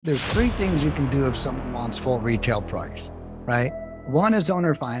There's three things you can do if someone wants full retail price, right? One is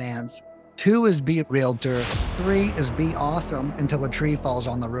owner finance. Two is be a realtor. Three is be awesome until a tree falls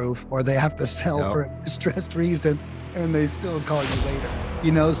on the roof or they have to sell Yep. for a distressed reason and they still call you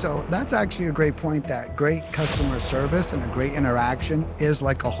later. So that's actually a great point, that great customer service and a great interaction is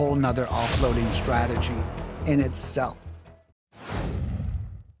like a whole nother offloading strategy in itself.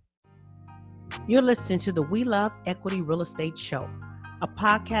 You're listening to the W.L.E.R.E Real Estate Show, a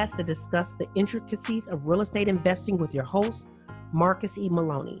podcast that discusses the intricacies of real estate investing with your host, Marcus E.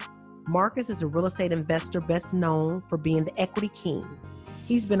 Maloney. Marcus is a real estate investor best known for being the equity king.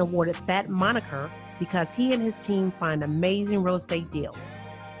 He's been awarded that moniker because he and his team find amazing real estate deals.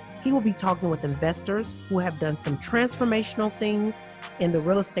 He will be talking with investors who have done some transformational things in the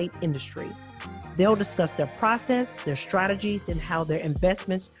real estate industry. They'll discuss their process, their strategies, and how their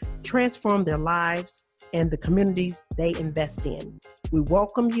investments transform their lives and the communities they invest in. We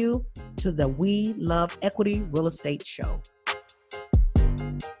welcome you to the We Love Equity Real Estate Show.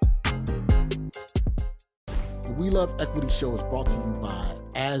 The We Love Equity Show is brought to you by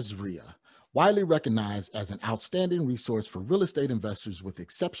W.L.E.R.E, widely recognized as an outstanding resource for real estate investors with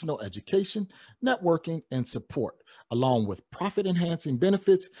exceptional education, networking, and support, along with profit-enhancing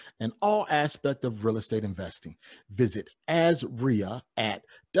benefits in all aspects of real estate investing. Visit W.L.E.R.E at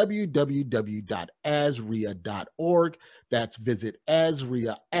www.azrea.org. That's visit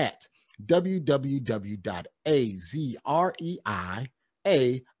W.L.E.R.E at www.azreia.org.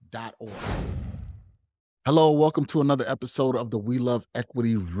 Hello, welcome to another episode of the We Love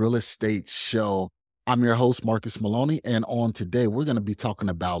Equity Real Estate Show. I'm your host, Marcus Maloney, and on today, we're going to be talking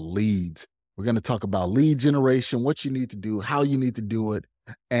about leads. We're going to talk about lead generation, what you need to do, how you need to do it,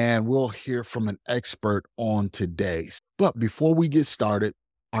 and we'll hear from an expert on today. But before we get started,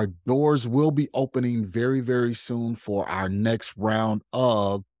 our doors will be opening very, very soon for our next round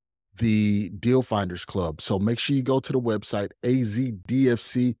of the Deal Finders Club. So make sure you go to the website,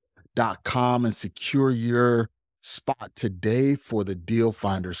 azdfc.com, and secure your spot today for the Deal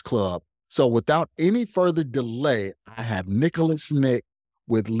Finders Club. So without any further delay, I have Nicholas Nick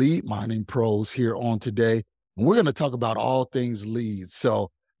with Lead Mining Pros here on today. And we're going to talk about all things leads.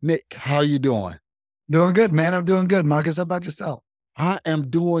 So Nick, how you doing? Doing good, man. I'm doing good. Marcus, how about yourself? I am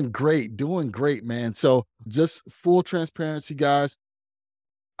doing great, man. So just full transparency, guys.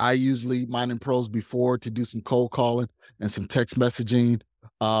 I use Lead Mining Pros before to do some cold calling and some text messaging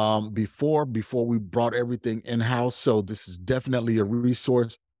before we brought everything in-house. So this is definitely a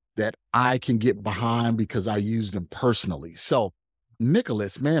resource that I can get behind because I use them personally. So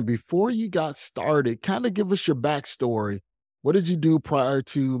Nicholas, man, before you got started, kind of give us your backstory. What did you do prior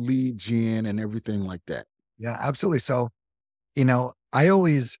to lead gen and everything like that? Yeah, absolutely. So, I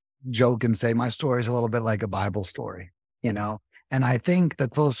always joke and say my story is a little bit like a Bible story, and I think the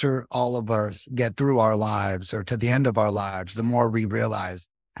closer all of us get through our lives or to the end of our lives, the more we realize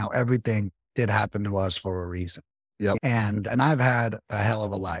how everything did happen to us for a reason. Yep. And I've had a hell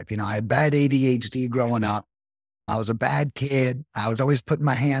of a life. I had bad ADHD growing up. I was a bad kid. I was always putting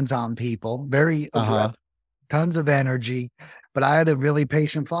my hands on people, very aggressive, tons of energy, but I had a really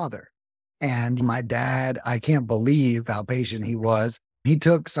patient father. And my dad, I can't believe how patient he was. He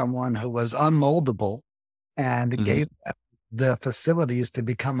took someone who was unmoldable and gave them the facilities to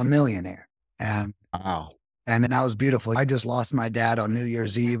become a millionaire. And wow. And that was beautiful. I just lost my dad on New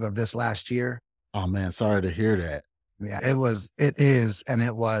Year's Eve of this last year. Oh man, sorry to hear that. Yeah, it was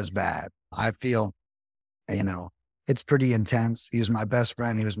bad. I feel, it's pretty intense. He was my best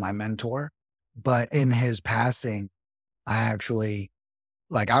friend. He was my mentor. But in his passing, I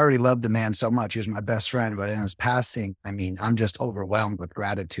already loved the man so much. He was my best friend. But in his passing, I'm just overwhelmed with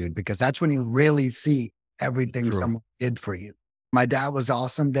gratitude because that's when you really see everything someone did for you. My dad was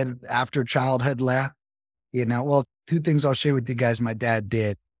awesome. Then after childhood left, two things I'll share with you guys my dad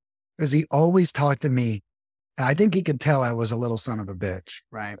did is he always talked to me. And I think he could tell I was a little son of a bitch,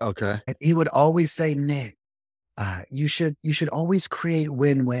 right? Okay. And he would always say, Nick, you should always create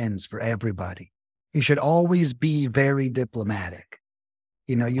win-wins for everybody. You should always be very diplomatic.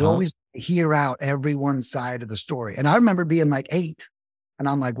 You always hear out everyone's side of the story. And I remember being like 8 and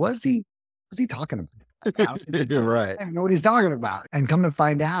I'm like, what's he talking about? You're right. I don't know what he's talking about. And come to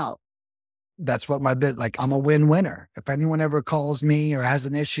find out, that's what I'm a win-winner. If anyone ever calls me or has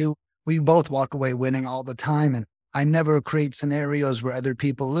an issue, we both walk away winning all the time. And I never create scenarios where other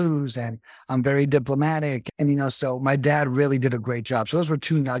people lose. And I'm very diplomatic. And, so my dad really did a great job. So those were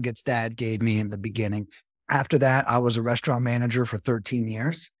 2 nuggets Dad gave me in the beginning. After that, I was a restaurant manager for 13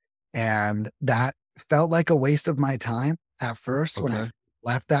 years. And that felt like a waste of my time at first when I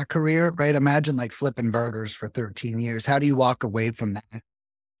left that career, right? Imagine like flipping burgers for 13 years. How do you walk away from that?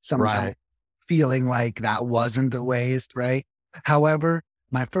 sometimes Right. feeling like that wasn't a waste, right? However,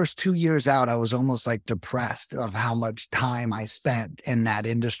 my first 2 years out, I was almost like depressed of how much time I spent in that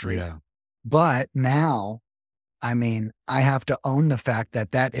industry. Yeah. But now, I mean, I have to own the fact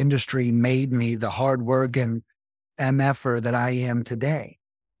that that industry made me the hard work and MFer that I am today.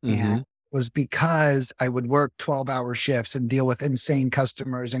 And Hmm. it was because I would work 12-hour shifts and deal with insane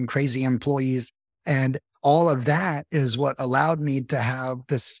customers and crazy employees. And all of that is what allowed me to have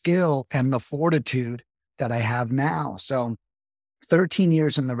the skill and the fortitude that I have now. So 13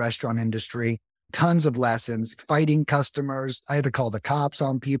 years in the restaurant industry, tons of lessons, fighting customers. I had to call the cops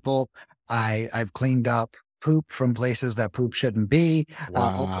on people. I've cleaned up poop from places that poop shouldn't be.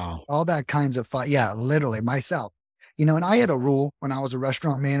 All, Wow. all that kinds of fun. Yeah, literally myself. And I had a rule when I was a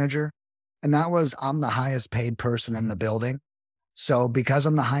restaurant manager, and that was I'm the highest paid person in the building. So because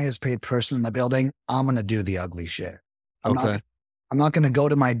I'm the highest paid person in the building, I'm going to do the ugly shit. I'm not Okay. I'm not going to go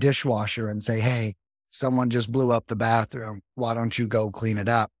to my dishwasher and say, "Hey, someone just blew up the bathroom. Why don't you go clean it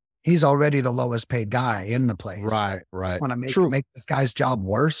up?" He's already the lowest paid guy in the place. Right. Right. Want to True. make this guy's job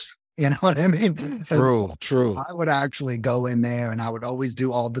worse? You know what I mean? And so True. True. I would actually go in there and I would always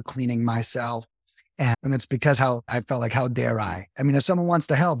do all the cleaning myself. And it's because how I felt like, how dare I? I mean, if someone wants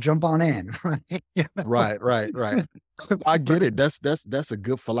to help, jump on in. Right? You know? Right. Right. Right. I But get it. That's a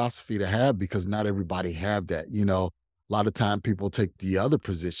good philosophy to have because not everybody have that. A lot of time people take the other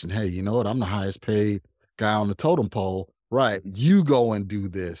position. Hey, you know what? I'm the highest paid guy on the totem pole. Right. You go and do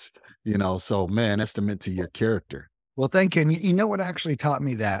this. So man, that's testament to your character. well, thank you. And you know what actually taught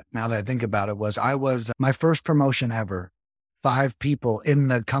me that now that I think about it was I was my first promotion ever. 5 people in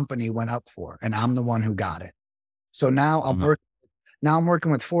the company went up for, and I'm the one who got it. So Uh, now I'm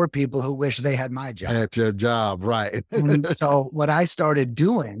working with 4 people who wish they had my job. At your job, right? And so what I started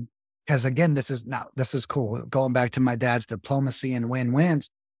doing, because again, this is cool. Going back to my dad's diplomacy and win-wins,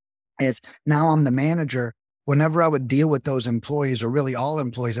 is now I'm the manager. Whenever I would deal with those employees or really all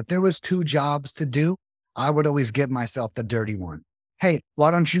employees, if there was 2 jobs to do, I would always give myself the dirty one. Hey, why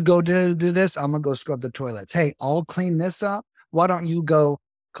don't you go do this? I'm gonna go scrub the toilets. Hey, I'll clean this up. Why don't you go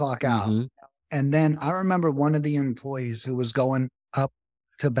clock out? Hmm. And then I remember one of the employees who was going up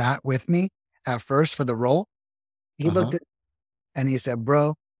to bat with me at first for the role. He Uh-huh. looked at and he said,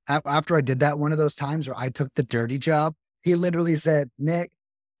 "Bro," after I did that one of those times where I took the dirty job, he literally said, "Nick,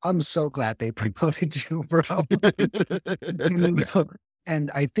 I'm so glad they promoted you, bro."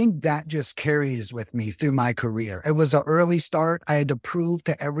 And I think that just carries with me through my career. It was an early start. I had to prove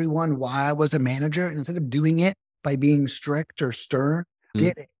to everyone why I was a manager. And instead of doing it by being strict or stern, Mhm.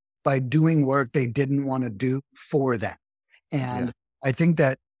 did it by doing work they didn't want to do for them. Yeah. And I think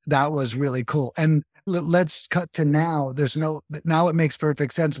that that was really cool. And let's cut to now. Now it makes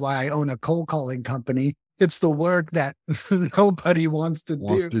perfect sense why I own a cold calling company. It's the work that nobody wants to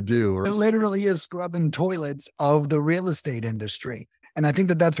Wants do. to do. It literally is scrubbing toilets of the real estate industry. And I think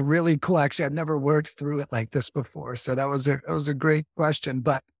that that's really cool. Actually, I've never worked through it like this before. So that was a great question.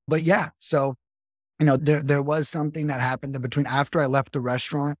 But yeah, so there was something that happened in between. After I left the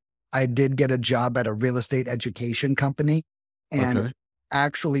restaurant, I did get a job at a real estate education company. And Okay.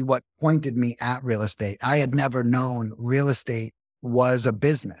 actually what pointed me at real estate, I had never known real estate was a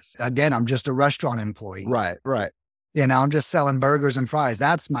business. Again, I'm just a restaurant employee. Right. Right. I'm just selling burgers and fries.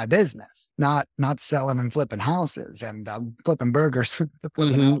 That's my business, not selling and flipping houses and flipping burgers to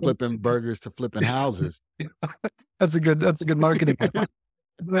flipping houses. Flipping burgers to flipping houses. That's a good marketing.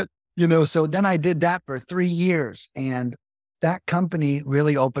 But, so then I did that for 3 years and that company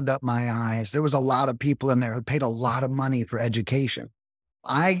really opened up my eyes. There was a lot of people in there who paid a lot of money for education.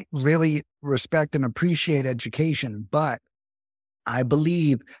 I really respect and appreciate education, but I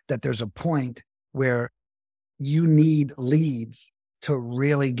believe that there's a point where you need leads to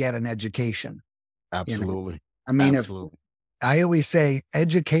really get an education. You know, Absolutely. I mean, if Absolutely. I always say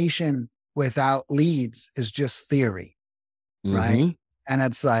education without leads is just theory, right? Hmm. And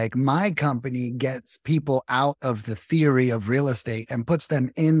it's like my company gets people out of the theory of real estate and puts them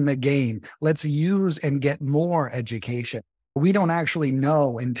in the game. Let's use and get more education. We don't actually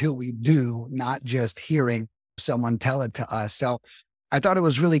know until we do, not just hearing someone tell it to us. So I thought it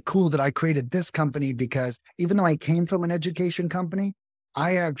was really cool that I created this company because even though I came from an education company,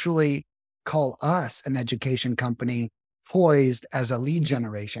 I actually call us an education company poised as a lead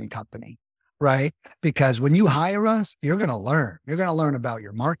generation company, right? Because when you hire us, you're going to learn. You're going to learn about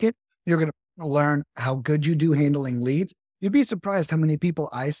your market. You're going to learn how good you do handling leads. You'd be surprised how many people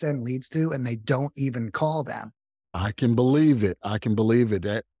I send leads to and they don't even call them. I can believe it. I can believe it.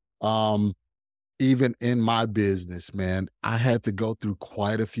 That even in my business, man, I had to go through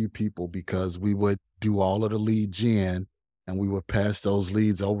quite a few people because we would do all of the lead gen and we would pass those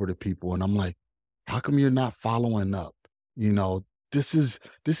leads over to people. And I'm like, how come you're not following up? You know, this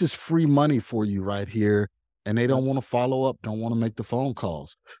is free money for you right here. And they don't want to follow up, don't want to make the phone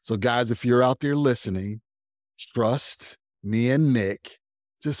calls. So guys, if you're out there listening, trust me and Nick.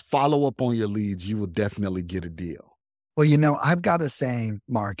 Just follow up on your leads. You will definitely get a deal. Well, you know, I've got a saying,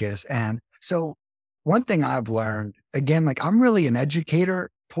 Marcus. And so one thing I've learned, again, like I'm really an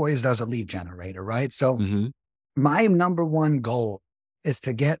educator poised as a lead generator, right? So Mm-hmm. my number one goal is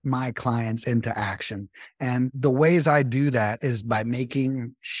to get my clients into action. And the ways I do that is by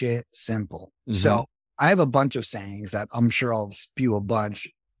making shit simple. Mm-hmm. So I have a bunch of sayings that I'm sure I'll spew a bunch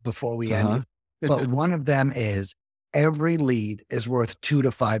before we end Uh-huh. it. But one of them is every lead is worth 2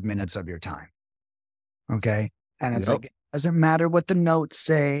 to 5 minutes of your time. Okay. And it's Yep. like, it doesn't matter what the notes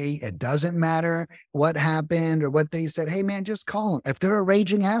say. It doesn't matter what happened or what they said. Hey, man, just call them. If they're a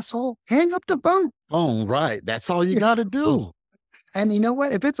raging asshole, hang up the phone. Oh, right. That's all you got to do. And you know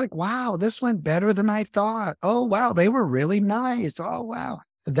what? If it's like, wow, this went better than I thought. Oh, wow, they were really nice. Oh, wow.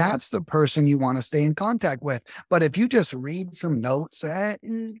 That's the person you want to stay in contact with. But if you just read some notes,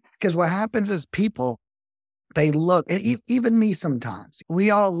 because what happens is people, they look, even me sometimes,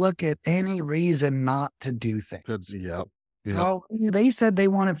 we all look at any reason not to do things. Yep. Yep. Oh, they said they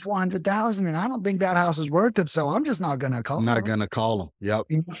wanted 400,000 and I don't think that house is worth it. So I'm just not going to call I'm not them. going to call them. Yep.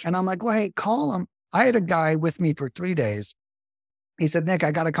 And I'm like, well, hey, call them. I had a guy with me for 3 days. He said, Nick, I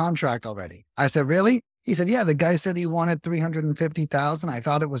got a contract already. I said, really? He said, yeah, the guy said he wanted 350,000. I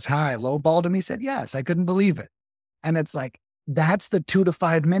thought it was high. Lowballed him. He said, yes, I couldn't believe it. And it's like, that's the 2 to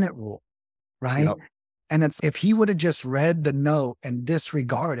 5 minute rule, right? Yep. And it's, if he would have just read the note and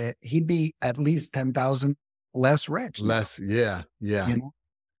disregard it, he'd be at least 10,000 less rich. Less. Yeah. Yeah. You know?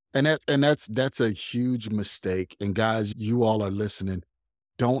 And that's a huge mistake. And guys, you all are listening.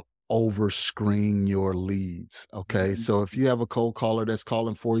 Don't over screen your leads. Okay. So if you have a cold caller that's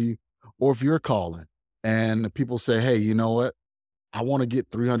calling for you, or if you're calling and the people say, hey, you know what? I want to get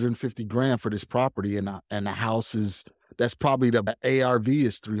 350 grand for this property. And the house is, that's probably the ARV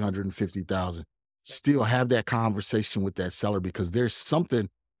is 350,000. Still have that conversation with that seller, because there's something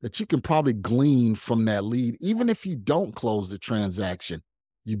that you can probably glean from that lead. Even if you don't close the transaction,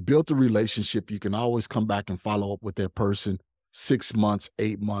 you built a relationship. You can always come back and follow up with that person 6 months,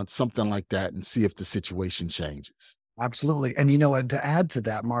 8 months, something like that, and see if the situation changes. Absolutely. And you know what, to add to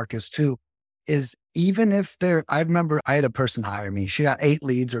that, Marcus, too, is even if I remember I had a person hire me. She got 8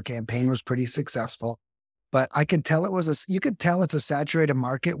 leads. Her campaign was pretty successful, but I could tell you could tell it's a saturated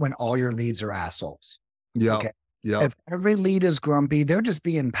market when all your leads are assholes. Yeah. Okay. Yeah. If every lead is grumpy, they're just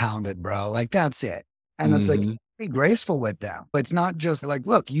being pounded, bro. Like, that's it. And it's like, be graceful with them. But it's not just like,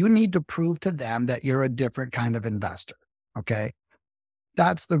 look, you need to prove to them that you're a different kind of investor. Okay.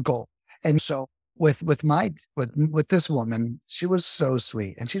 That's the goal. And so with this woman, she was so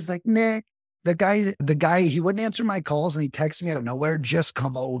sweet. And she's like, Nick, the guy, he wouldn't answer my calls and he texted me out of nowhere, just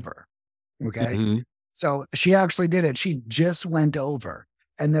come over. Okay. So she actually did it. She just went over.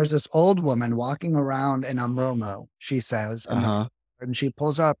 And there's this old woman walking around in a Momo, she says, and she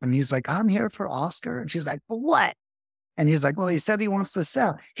pulls up and he's like, I'm here for Oscar. And she's like, for what? And he's like, well, he said he wants to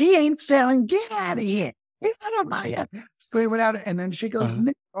sell. He ain't selling. Get out of here. Get out of my head. Scream it out. And then she goes,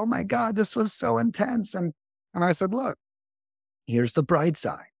 Nick, oh my God, this was so intense. And I said, look, here's the bright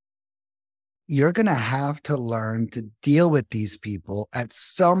side. You're going to have to learn to deal with these people at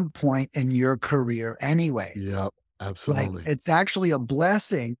some point in your career anyways. Yep, absolutely. Like, it's actually a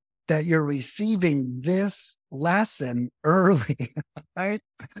blessing that you're receiving this lesson early, right?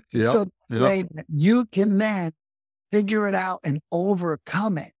 Yep, So you can then figure it out and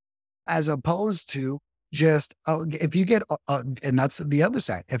overcome it, as opposed to just, if you get, and that's the other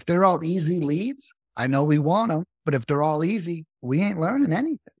side. If they're all easy leads, I know we want them, but if they're all easy, we ain't learning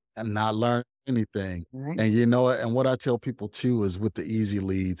anything. And not learn anything. Right. And you know what? And what I tell people too is with the easy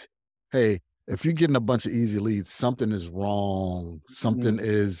leads, hey, if you're getting a bunch of easy leads, something is wrong. Something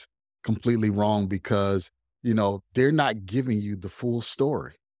is completely wrong, because, you know, they're not giving you the full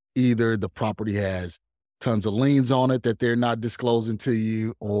story. Either the property has tons of liens on it that they're not disclosing to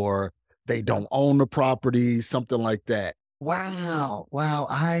you, or they don't own the property, something like that. Wow.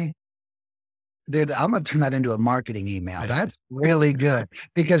 I'm going to turn that into a marketing email. That's really good,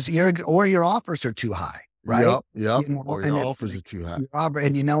 because your offers are too high, right? Yep. You know, Or your offers are too high.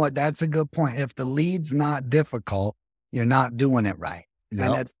 And you know what? That's a good point. If the lead's not difficult, you're not doing it right. Yep.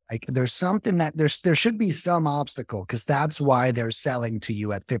 And it's like, there's something that there should be some obstacle, because that's why they're selling to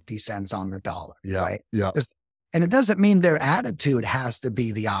you at 50 cents on the dollar. Yeah. Right. Yeah. And it doesn't mean their attitude has to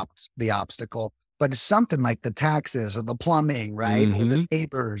be the obstacle, but it's something like the taxes or the plumbing, right? Or the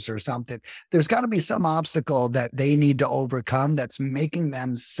neighbors or something. There's got to be some obstacle that they need to overcome that's making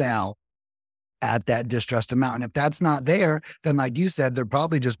them sell at that distressed amount. And if that's not there, then like you said, they're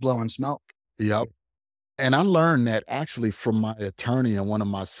probably just blowing smoke. Yep. And I learned that actually from my attorney in one of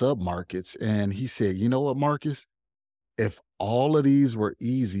my sub markets. And he said, you know what, Marcus? If all of these were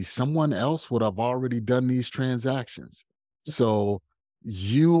easy, someone else would have already done these transactions. So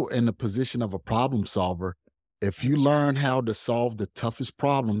you in the position of a problem solver, if you learn how to solve the toughest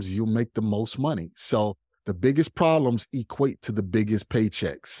problems, you'll make the most money. So the biggest problems equate to the biggest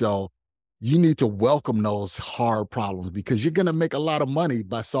paychecks. So you need to welcome those hard problems because you're going to make a lot of money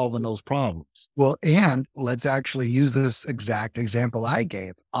by solving those problems. Well, and let's actually use this exact example I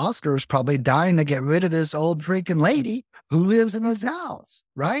gave. Oscar's probably dying to get rid of this old freaking lady who lives in his house,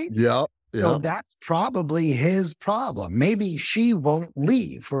 right? Yep. So that's probably his problem. Maybe she won't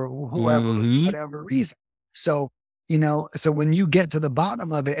leave for whatever reason. So, so when you get to the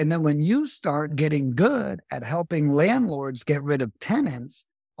bottom of it, and then when you start getting good at helping landlords get rid of tenants,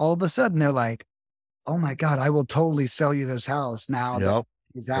 all of a sudden they're like, oh my God, I will totally sell you this house now that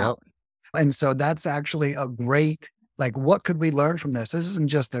he's out. And so that's actually a great, like, what could we learn from this? This isn't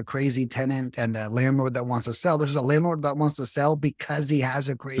just a crazy tenant and a landlord that wants to sell. This is a landlord that wants to sell because he has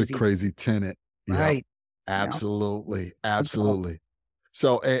a crazy tenant. Right. Absolutely. Absolutely.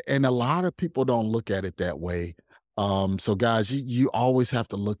 So, and a lot of people don't look at it that way. So guys, you always have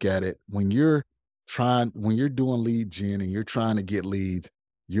to look at it when you're doing lead gen and you're trying to get leads.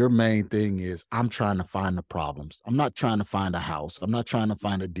 Your main thing is, I'm trying to find the problems. I'm not trying to find a house. I'm not trying to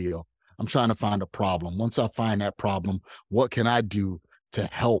find a deal. I'm trying to find a problem. Once I find that problem, what can I do to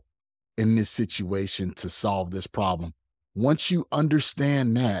help in this situation to solve this problem? Once you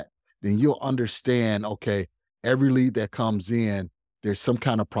understand that, then you'll understand, okay, every lead that comes in, there's some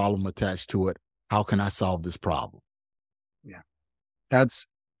kind of problem attached to it. How can I solve this problem? Yeah, that's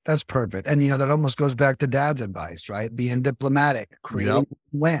perfect. And, that almost goes back to Dad's advice, right? Being diplomatic, creating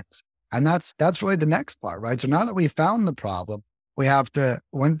wins. And that's really the next part, right? So now that we found the problem, we have to,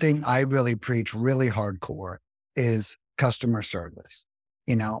 one thing I really preach really hardcore is customer service.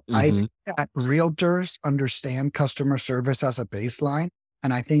 I think that realtors understand customer service as a baseline,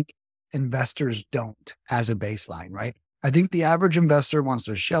 and I think investors don't as a baseline, right? I think the average investor wants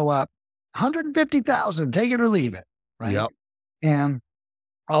to show up, 150,000, take it or leave it, right? Yep. And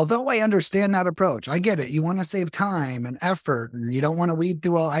although I understand that approach, I get it. You want to save time and effort, and you don't want to weed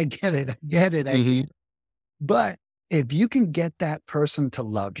through all. I get it. I get it. But if you can get that person to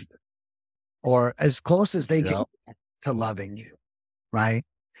love you, or as close as they can to loving you, right?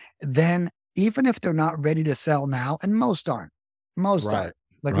 Then even if they're not ready to sell now, and most aren't,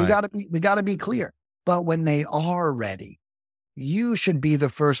 like we gotta be clear. But when they are ready, you should be the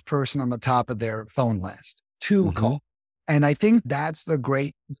first person on the top of their phone list to call. And I think that's the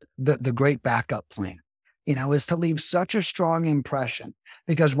great backup plan, is to leave such a strong impression.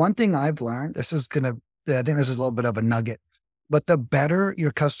 Because one thing I've learned, I think this is a little bit of a nugget, but the better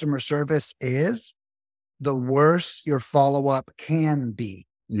your customer service is, the worse your follow-up can be.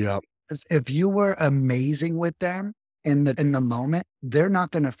 Yeah. If you were amazing with them in the moment, they're not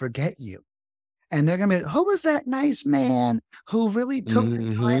going to forget you. And they're going to be, who was that nice man who really took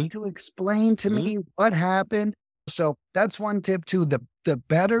the time to explain to me what happened? So that's one tip too. The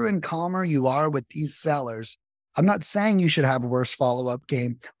better and calmer you are with these sellers, I'm not saying you should have a worse follow-up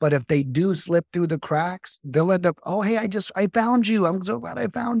game, but if they do slip through the cracks, they'll end up, oh, hey, I found you. I'm so glad I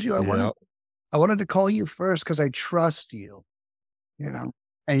found you. I wanted to call you first because I trust you,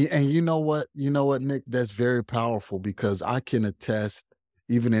 And you know what, Nick, that's very powerful because I can attest,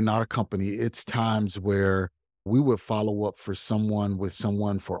 even in our company, it's times where we would follow up with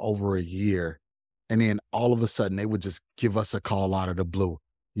someone for over a year. And then all of a sudden they would just give us a call out of the blue.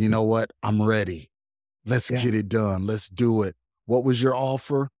 You know what? I'm ready. Let's get it done. Let's do it. What was your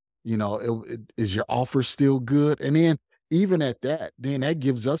offer? Is your offer still good? And then even at that, then that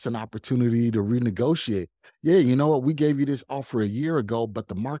gives us an opportunity to renegotiate. Yeah, you know what? We gave you this offer a year ago, but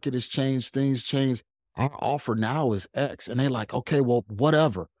the market has changed. Things changed. Our offer now is X. And they're like, okay, well,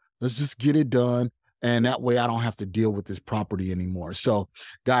 whatever. Let's just get it done. And that way I don't have to deal with this property anymore. So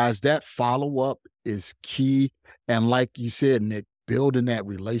guys, that follow-up is key. And like you said, Nick, building that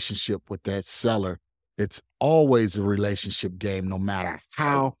relationship with that seller, it's always a relationship game, no matter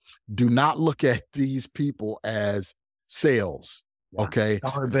how. Do not look at these people as sales. Okay.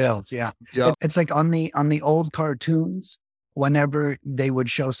 Dollar bills. Yeah. Yep. It's like on the old cartoons, whenever they would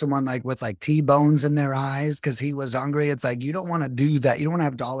show someone with T-bones in their eyes because he was hungry, it's like, you don't want to do that. You don't want to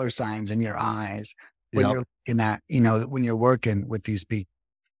have dollar signs in your eyes when you're looking at, when you're working with these people.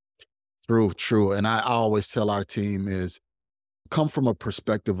 True, true. And I always tell our team is come from a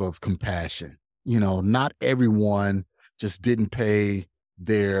perspective of compassion. Not everyone just didn't pay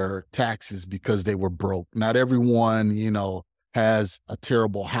their taxes because they were broke. Not everyone, has a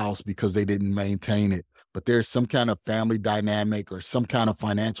terrible house because they didn't maintain it. But there's some kind of family dynamic or some kind of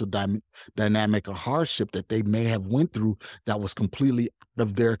financial dynamic or hardship that they may have went through that was completely out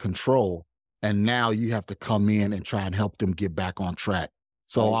of their control. And now you have to come in and try and help them get back on track.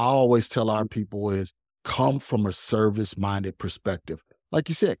 So I always tell our people is come from a service-minded perspective. Like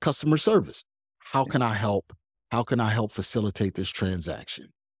you said, customer service. How can I help? How can I help facilitate this transaction?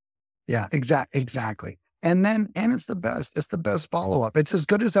 Yeah, exactly. And it's the best follow-up. It's as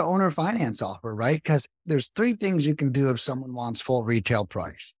good as an owner finance offer, right? Because there's three things you can do if someone wants full retail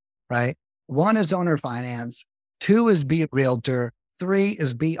price, right? One is owner finance, two is be a realtor, three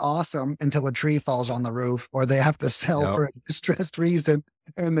is be awesome until a tree falls on the roof or they have to sell Yep. for a distressed reason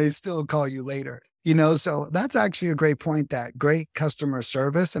and they still call you later. So that's actually a great point, that great customer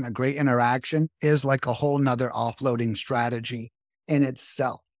service and a great interaction is like a whole nother offloading strategy in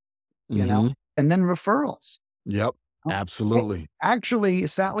itself, you know? Hmm. And then referrals. Yep. Oh, hey, Absolutely. actually,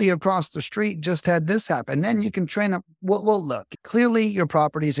 Sally across the street just had this happen. Then you can train up. Well, look, clearly your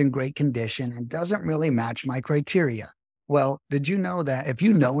property is in great condition and doesn't really match my criteria. Well, did you know that if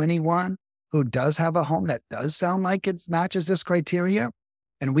you know anyone who does have a home that does sound like it matches this criteria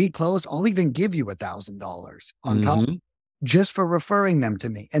and we close, I'll even give you $1,000 on top Hmm. just for referring them to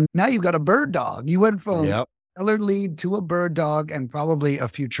me. And now you've got a bird dog. You went from Yep. seller lead to a bird dog and probably a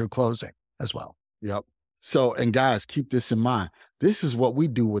future closing as well. Yep. So, and guys, keep this in mind. This is what we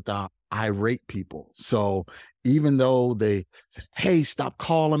do with our irate people. So even though they say, hey, stop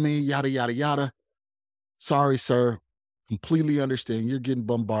calling me, yada, yada, yada. Sorry, sir. Completely understand. You're getting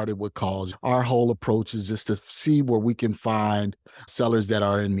bombarded with calls. Our whole approach is just to see where we can find sellers that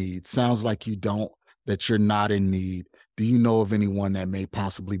are in need. Sounds like you don't, that you're not in need. Do you know of anyone that may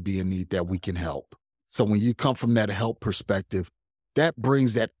possibly be in need that we can help? So when you come from that help perspective, that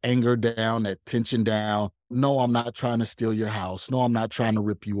brings that anger down, that tension down. No, I'm not trying to steal your house. No, I'm not trying to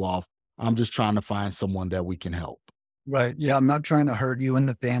rip you off. I'm just trying to find someone that we can help. Right. Yeah. I'm not trying to hurt you and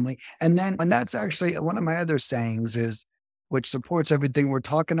the family. And that's actually one of my other sayings is, which supports everything we're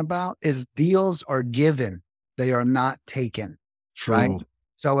talking about, is deals are given. They are not taken. Right. True.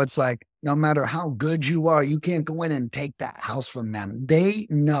 So it's like, no matter how good you are, you can't go in and take that house from them. They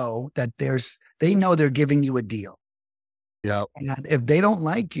know they know they're giving you a deal. Yep. And if they don't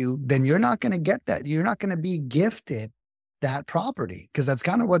like you, then you're not going to get that. You're not going to be gifted that property because that's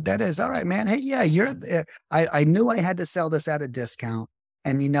kind of what that is. All right, man. Hey, yeah, I knew I had to sell this at a discount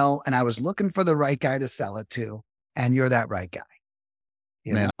and I was looking for the right guy to sell it to. And you're that right guy.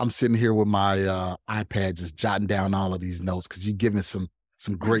 Man, I'm sitting here with my iPad just jotting down all of these notes because you're giving some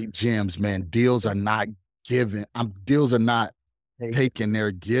great gems, man. Deals are not given. Deals are not taken,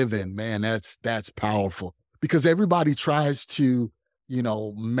 they're given. Man, that's powerful. Because everybody tries to,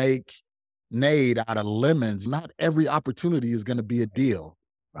 make nade out of lemons. Not every opportunity is going to be a deal,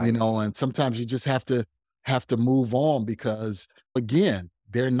 Right. and sometimes you just have to move on because again,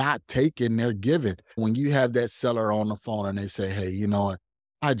 they're not taken, they're given. When you have that seller on the phone and they say, hey, you know what?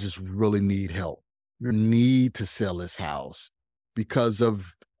 I just really need help. You need to sell this house because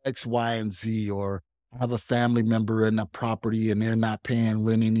of X, Y, and Z, or I have a family member in the property and they're not paying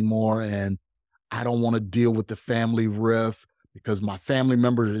rent anymore. And I don't want to deal with the family rift because my family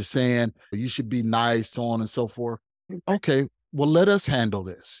members are saying you should be nice, so on and so forth. Okay, well, let us handle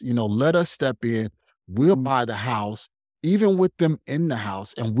this. Let us step in. We'll buy the house, even with them in the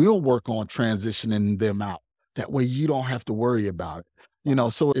house, and we'll work on transitioning them out. That way you don't have to worry about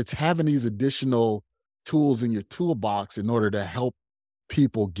it. So it's having these additional tools in your toolbox in order to help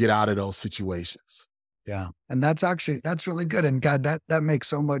people get out of those situations. Yeah. And that's really good. And God, that makes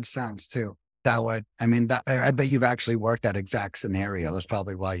so much sense too. I bet you've actually worked that exact scenario. That's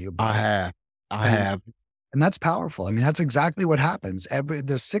probably why you I bought it. have. I And, have. and that's powerful. I mean, that's exactly what happens.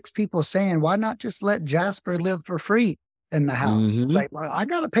 There's six people saying, why not just let Jasper live for free in the house? It's Mhm. like, well, I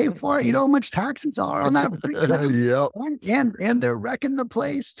got to pay for it. You know how much taxes are on that? Yep. And they're wrecking the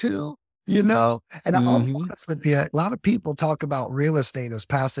place too, And I'll be Mhm. honest with you, a lot of people talk about real estate as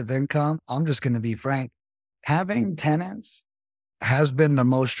passive income. I'm just going to be frank. Having tenants has been the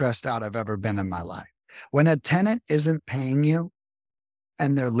most stressed out I've ever been in my life. When a tenant isn't paying you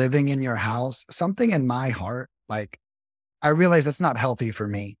and they're living in your house, something in my heart, like I realize that's not healthy for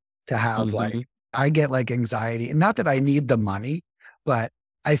me to have Mhm. I get like anxiety. Not that I need the money, but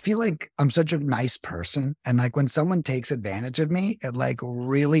I feel like I'm such a nice person. And like when someone takes advantage of me, it like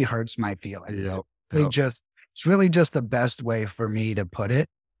really hurts my feelings. Yep. Really Yep. just, it's really just the best way for me to put it.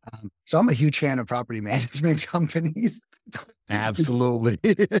 So I'm a huge fan of property management companies. Absolutely.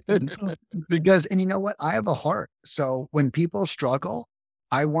 Because, and you know what? I have a heart. So when people struggle,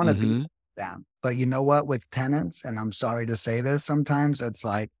 I want to be Hmm. them. But you know what? With tenants, and I'm sorry to say this, sometimes it's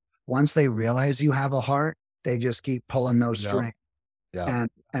like once they realize you have a heart, they just keep pulling those Yep. strings. Yep.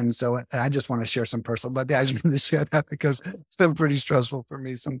 And so I just want to share some personal, but I just want to share that because it's been pretty stressful for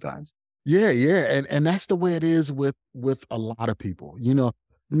me sometimes. Yeah, yeah, and that's the way it is with a lot of people.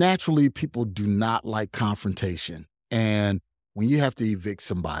 Naturally, people do not like confrontation, and when you have to evict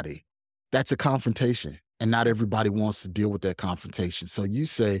somebody, that's a confrontation, and not everybody wants to deal with that confrontation. So you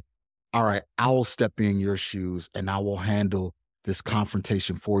say, "All right, I will step in your shoes, and I will handle this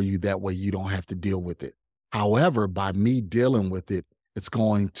confrontation for you. That way, you don't have to deal with it. However, by me dealing with it, it's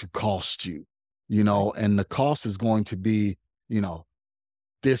going to cost you, Right. and the cost is going to be, you know,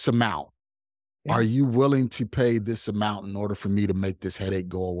 this amount. Are Yeah. you willing to pay this amount in order for me to make this headache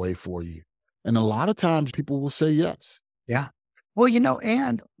go away for you?" And a lot of times people will say yes. Yeah. Well,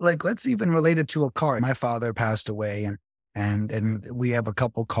 and like let's even relate it to a car. My father passed away and we have a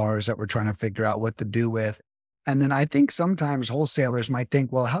couple cars that we're trying to figure out what to do with. And then I think sometimes wholesalers might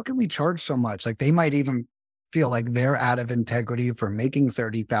think, well, how can we charge so much? Like they might even feel like they're out of integrity for making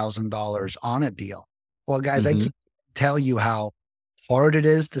 $30,000 on a deal. Well, guys, I Hmm. can't tell you how hard it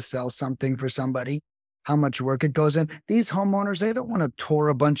is to sell something for somebody, how much work it goes in. These homeowners, they don't want to tour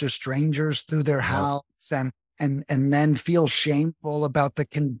a bunch of strangers through their Yep. house and then feel shameful about the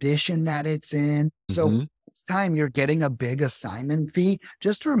condition that it's in. So Hmm. next time you're getting a big assignment fee,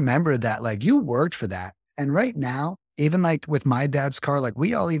 just remember that like you worked for that. And right now, even like with my dad's car, like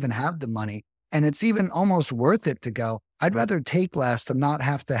we all even have the money and it's even almost worth it to go. I'd rather take less to not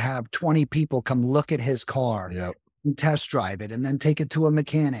have to have 20 people come look at his car Yep. and test drive it and then take it to a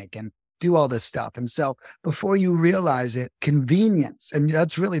mechanic and do all this stuff. And so before you realize it, convenience, and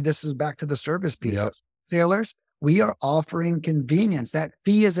that's really, this is back to the service piece. Yep. Sailors, we are offering convenience. That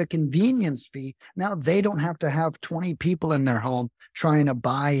fee is a convenience fee. Now they don't have to have 20 people in their home trying to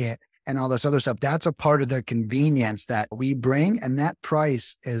buy it and all this other stuff. That's a part of the convenience that we bring. And that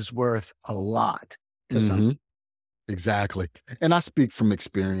price is worth a lot to some. Hmm. Exactly. And I speak from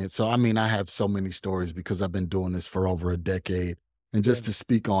experience. So, I mean, I have so many stories because I've been doing this for over a decade. And just Good. to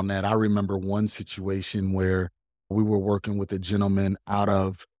speak on that, I remember one situation where we were working with a gentleman out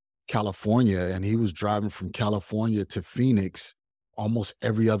of California, and he was driving from California to Phoenix almost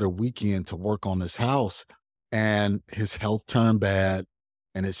every other weekend to work on his house. And his health turned bad,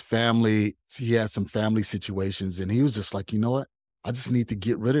 and his family, he had some family situations. And he was just like, you know what? I just need to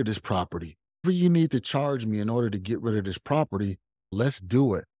get rid of this property. Whatever you need to charge me in order to get rid of this property, let's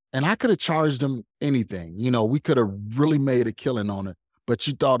do it. And I could have charged him anything. We could have really made a killing on it. But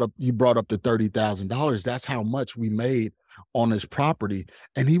you brought up the $30,000. That's how much we made on his property.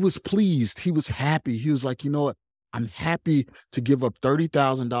 And he was pleased. He was happy. He was like, you know what? I'm happy to give up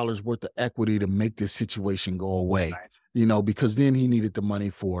 $30,000 worth of equity to make this situation go away. Right. Because then he needed the money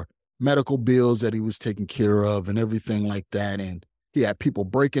for medical bills that he was taking care of and everything like that. And he had people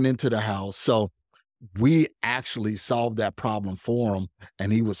breaking into the house. So we actually solved that problem for him.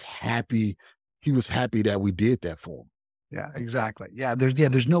 And he was happy. He was happy that we did that for him. Yeah, exactly.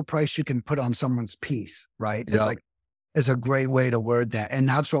 There's no price you can put on someone's peace, right? It's Yep. like it's a great way to word that. And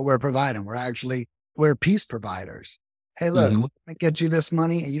that's what we're providing. We're peace providers. Hey, look, Hmm. we're gonna get you this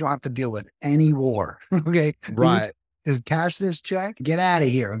money and you don't have to deal with any war. Okay. We need Right. to cash this check, get out of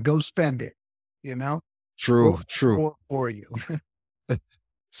here and go spend it. You know, we're True. True. for you.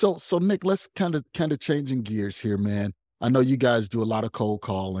 So Nick, let's kind of changing gears here, man. I know you guys do a lot of cold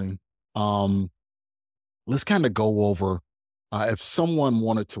calling. Um, let's kind of go over if someone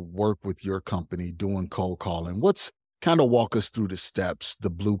wanted to work with your company doing cold calling, what's kind of walk us through the steps, the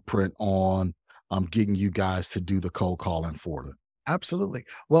blueprint on getting you guys to do the cold calling for them. Absolutely.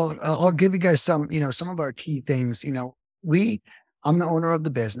 Well, I'll give you guys some of our key things. I'm the owner of the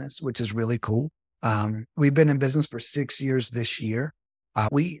business, which is really cool. We've been in business for 6 years this year.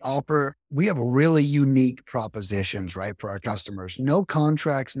 We have really unique propositions, right, for our customers. No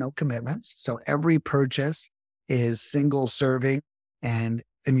contracts, no commitments. So every purchase is single serving.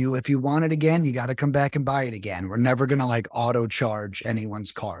 If you want it again, you got to come back and buy it again. We're never going to like auto charge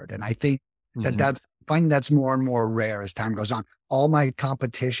anyone's card. And I think Hmm. that's finding that's more and more rare as time goes on. All my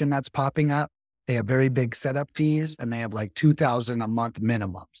competition that's popping up, they have very big setup fees and they have like 2,000 a month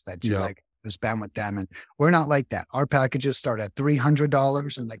minimums that you Yep. like to spend with them. And we're not like that. Our packages start at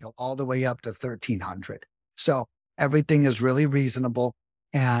 $300 and they go all the way up to 1,300. So everything is really reasonable.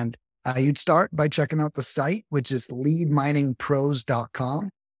 And you'd start by checking out the site, which is leadminingpros.com.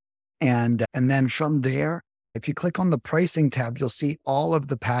 And then from there, If you click on the pricing tab, you'll see all of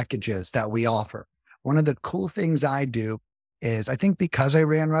the packages that we offer. One of the cool things I do is I think because I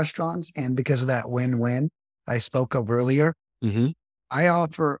ran restaurants and because of that win-win I spoke of earlier, Mm-hmm. I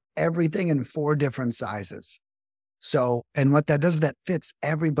offer everything in 4 different sizes. So, and what that does, that fits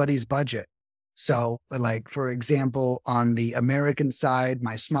everybody's budget. So like, for example, on the American side,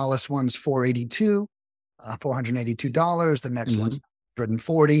 my smallest one's $482. The next Mm-hmm. one's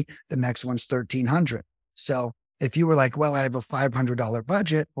 140. The next one's 1,300. So if you were like, well, I have a $500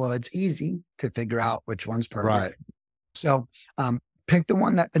 budget, well, it's easy to figure out which one's perfect. Right. So pick the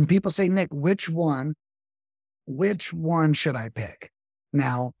one that, and people say, Nick, which one should I pick?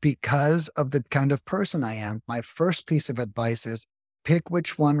 Now, because of the kind of person I am, my first piece of advice is pick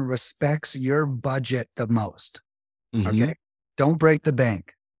which one respects your budget the most. Mm-hmm. Okay. Don't break the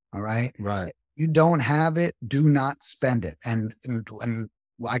bank. All right. Right. You don't have it, do not spend it. And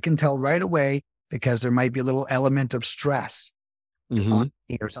I can tell right away because there might be a little element of stress Mm-hmm.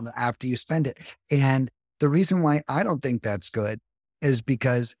 or something after you spend it. And the reason why I don't think that's good is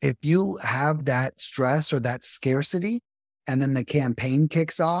because if you have that stress or that scarcity, and then the campaign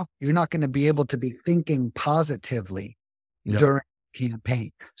kicks off, you're not going to be able to be thinking positively during the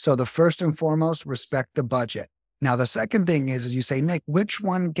campaign. So the first and foremost, respect the budget. Now, the second thing is you say, Nick, which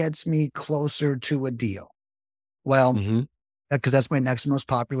one gets me closer to a deal? Well, Mm-hmm. because that's my next most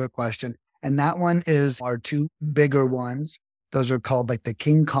popular question. And that one is our 2 bigger ones. Those are called like the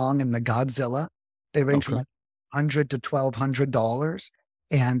King Kong and the Godzilla. They range from like $100 to $1,200.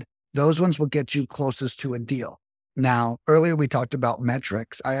 And those ones will get you closest to a deal. Now, earlier we talked about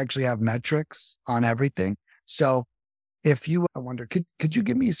metrics. I actually have metrics on everything. So if you, I wonder, could you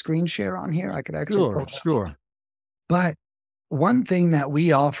give me a screen share on here? I could actually. Sure. But one thing that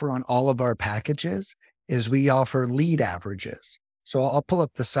we offer on all of our packages is we offer lead averages. So I'll pull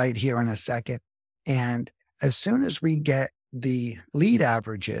up the site here in a second. And as soon as we get the lead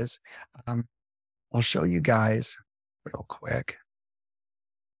averages, I'll show you guys real quick.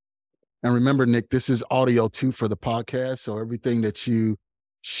 And remember, Nick, this is audio too for the podcast. So everything that you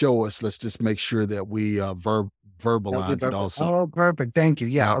show us, let's just make sure that we verbalize it also. Oh, perfect. Thank you.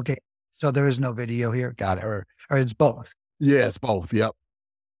 Yeah. Okay. So there is no video here. Got it. Or it's both. Yeah, it's both. Yep.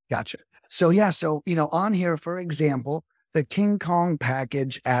 Gotcha. So yeah. So, on here, for example, the King Kong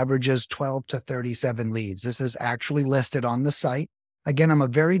package averages 12 to 37 leads. This is actually listed on the site. Again, I'm a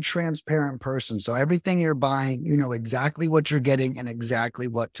very transparent person. So everything you're buying, you know exactly what you're getting and exactly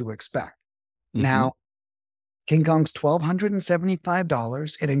what to expect. Mm-hmm. Now, King Kong's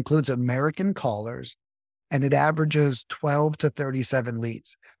 $1,275. It includes American callers and it averages 12 to 37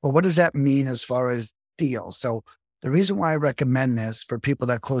 leads. Well, what does that mean as far as deals? So the reason why I recommend this for people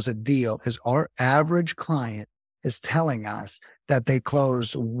that close a deal is our average client is telling us that they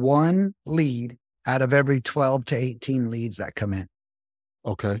close 1 lead out of every 12 to 18 leads that come in.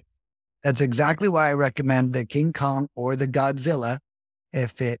 Okay. That's exactly why I recommend the King Kong or the Godzilla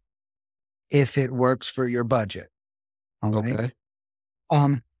if it works for your budget. Okay.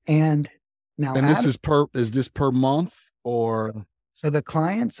 And now, and this is this per month or? So the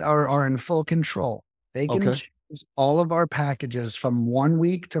clients are in full control. They can choose all of our packages from 1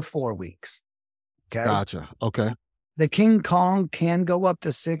 week to 4 weeks. Okay. Gotcha. Okay. The King Kong can go up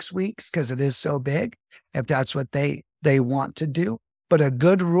to 6 weeks because it is so big, if that's what they want to do. But a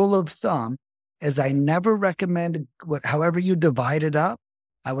good rule of thumb is I never recommend however you divide it up.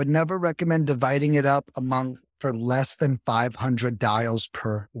 I would never recommend dividing it up for less than 500 dials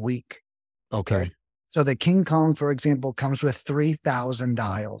per week. Okay. So the King Kong, for example, comes with 3,000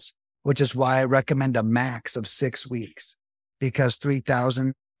 dials, which is why I recommend a max of 6 weeks, because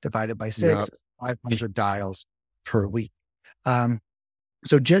 3,000 divided by 6 is 500 dials per week.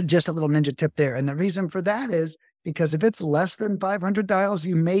 So just a little ninja tip there. And the reason for that is because if it's less than 500 dials,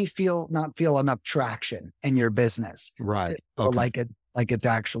 you may not feel enough traction in your business. Right. Like it's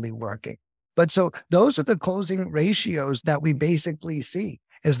actually working. But so those are the closing ratios that we basically see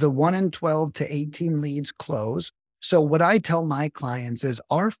is the 1 in 12 to 18 leads close. So what I tell my clients is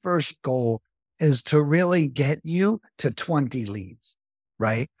our first goal is to really get you to 20 leads,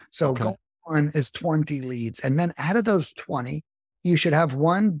 right? So goal 1 is 20 leads. And then out of those 20, you should have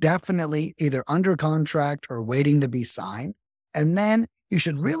 1 definitely either under contract or waiting to be signed. And then you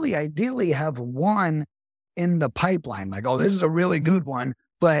should really ideally have 1 in the pipeline. Like, oh, this is a really good one,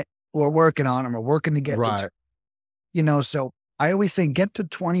 but we're working on them. We're working to get to, so I always say get to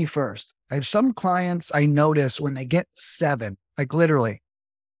 20 first. I have some clients I notice when they get 7, like literally,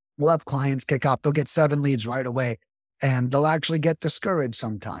 we'll have clients kick off. They'll get 7 leads right away and they'll actually get discouraged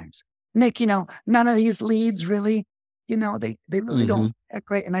sometimes. Nick, none of these leads really, they really don't act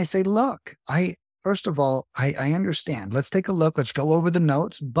great. And I say, look, first of all, I understand. Let's take a look. Let's go over the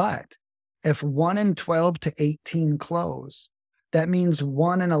notes. But if 1 in 12 to 18 close, that means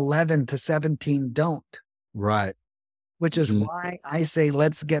 1 in 11 to 17 don't, Right. which is Mhm. why I say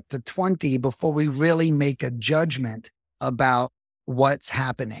let's get to 20 before we really make a judgment about what's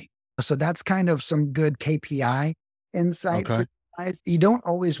happening. So that's kind of some good KPI insight for Okay. you guys. You don't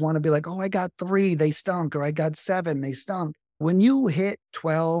always want to be like, oh, I got 3, they stunk, or I got 7, they stunk. When you hit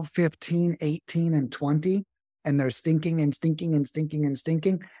 12, 15, 18, and 20, and they're stinking and stinking and stinking and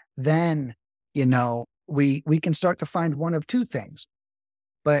stinking, then, we can start to find one of two things.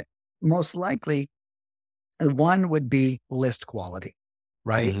 But most likely, one would be list quality,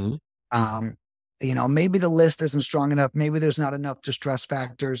 right? Mhm. Um, maybe the list isn't strong enough. Maybe there's not enough distress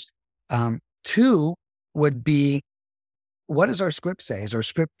factors. Two would be, what does our script say? Is our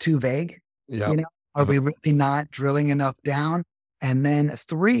script too vague? Yep. Are we really not drilling enough down? And then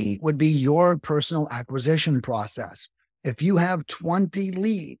 3 would be your personal acquisition process. If you have 20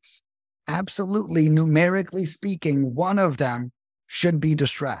 leads, absolutely, numerically speaking, one of them should be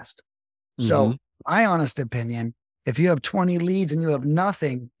distressed. So, Mhm. my honest opinion, if you have 20 leads and you have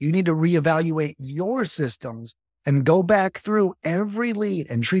nothing, you need to reevaluate your systems and go back through every lead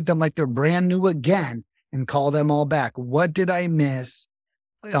and treat them like they're brand new again and call them all back. What did I miss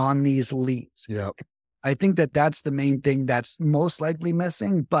on these leads? Yep. I think that that's the main thing that's most likely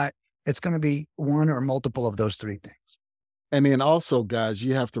missing, but it's going to be one or multiple of those 3 things. And then also, guys,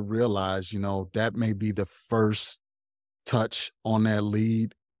 you have to realize, that may be the first touch on that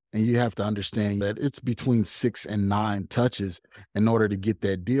lead. And you have to understand that it's between 6 and 9 touches in order to get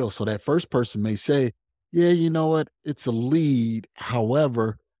that deal. So that first person may say, yeah, you know what? It's a lead.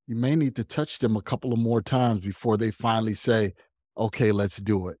 However, you may need to touch them a couple of more times before they finally say, okay, let's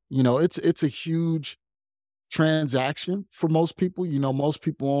do it. It's a huge transaction for most people. Most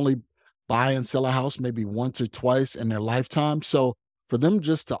people only buy and sell a house maybe once or twice in their lifetime. So for them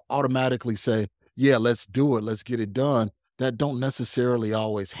just to automatically say, yeah, let's do it, let's get it done, that don't necessarily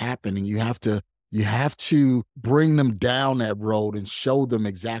always happen. And you have to bring them down that road and show them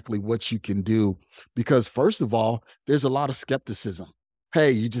exactly what you can do. Because first of all, there's a lot of skepticism.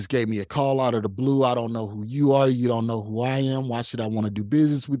 Hey, you just gave me a call out of the blue. I don't know who you are. You don't know who I am. Why should I want to do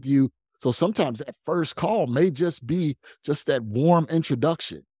business with you? So sometimes that first call may just be just that warm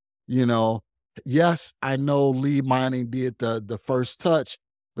introduction. You know, yes, I know lead mining did the first touch,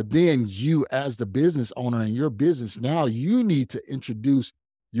 but then you as the business owner in your business, now you need to introduce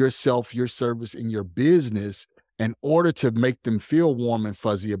yourself, your service, and your business in order to make them feel warm and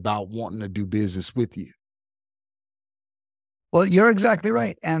fuzzy about wanting to do business with you. Well, you're exactly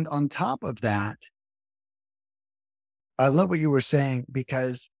right. And on top of that, I love what you were saying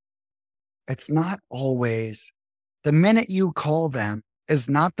because it's not always the minute you call them is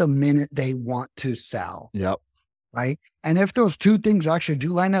not the minute they want to sell, Yep. right? And if those 2 things actually do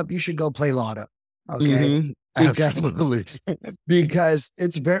line up, you should go play lotto. Okay. Mhm. Because, Absolutely. because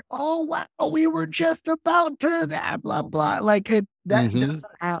it's very, oh, wow, we were just about to that, blah, blah. Like that Mhm.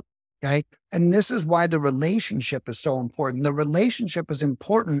 doesn't happen. Okay. And this is why the relationship is so important. The relationship is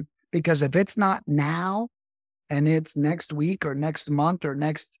important because if it's not now and it's next week or next month or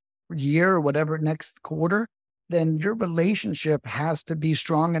next year or whatever, next quarter, then your relationship has to be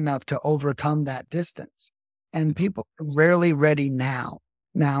strong enough to overcome that distance. And people are rarely ready now.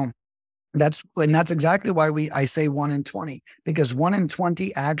 Now, that's exactly why I say 1 in 20, because 1 in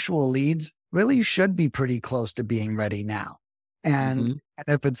 20 actual leads really should be pretty close to being ready now. And, Mhm. and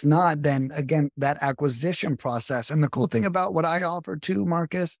if it's not, then again, that acquisition process. And the cool thing about what I offer too,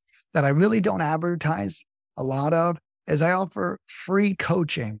 Marcus, that I really don't advertise a lot of is I offer free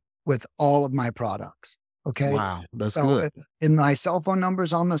coaching with all of my products. Okay. Wow, that's So good. in my cell phone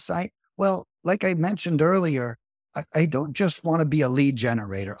numbers on the site, well, like I mentioned earlier, I don't just want to be a lead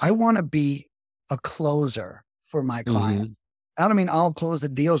generator. I want to be a closer for my Mhm. clients. I don't mean I'll close the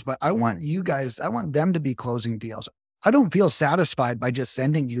deals, but I want you guys, I want them to be closing deals. I don't feel satisfied by just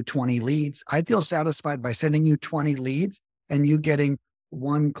sending you 20 leads. I feel satisfied by sending you 20 leads and you getting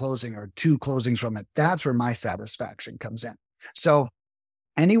 1 closing or 2 closings from it. That's where my satisfaction comes in. So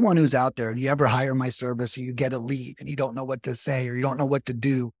anyone who's out there, you ever hire my service or you get a lead and you don't know what to say or you don't know what to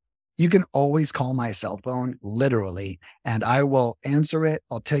do, you can always call my cell phone, literally, and I will answer it.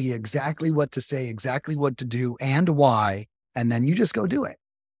 I'll tell you exactly what to say, exactly what to do and why. And then you just go do it.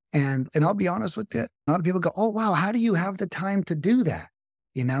 And I'll be honest with you. A lot of people go, oh, wow, how do you have the time to do that?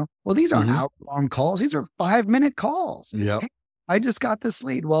 Well, these aren't Mhm. hour-long calls. These are 5-minute calls. Yep. Hey, I just got this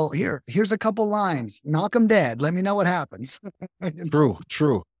lead. Well, here's a couple lines. Knock them dead. Let me know what happens. True,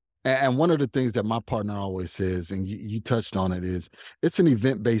 true. And one of the things that my partner always says, and you touched on it, is it's an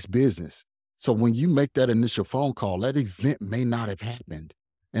event-based business. So when you make that initial phone call, that event may not have happened,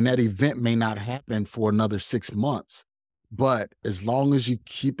 and that event may not happen for another 6 months. But as long as you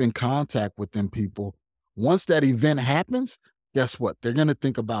keep in contact with them people, once that event happens, guess what? They're going to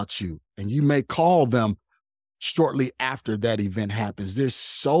think about you, and you may call them shortly after that event happens. There's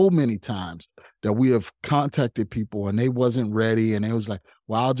so many times that we have contacted people and they wasn't ready, and it was like,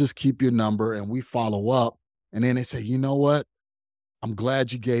 well, I'll just keep your number, and we follow up. And then they say, you know what? I'm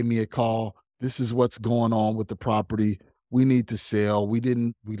glad you gave me a call. This is what's going on with the property. We need to sell. We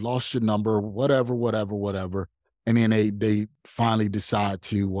lost your number, whatever, whatever, whatever. And then they finally decide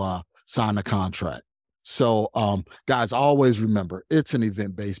to sign a contract. So guys, always remember, it's an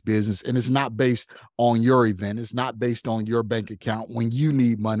event-based business, and it's not based on your event. It's not based on your bank account when you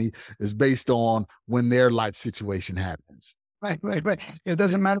need money. It's based on when their life situation happens. Right. It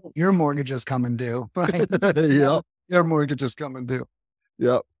doesn't matter what your mortgage is coming due, right? Yeah. Your mortgage is coming due.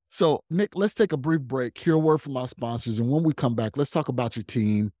 Yep. So, Nick, let's take a brief break, hear a word from our sponsors, and when we come back, let's talk about your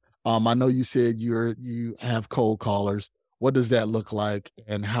team. I know you said you have cold callers. What does that look like,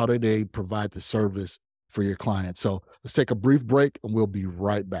 and how do they provide the service for your clients? So, let's take a brief break, and we'll be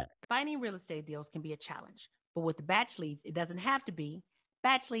right back. Finding real estate deals can be a challenge, but with Batch Leads, it doesn't have to be.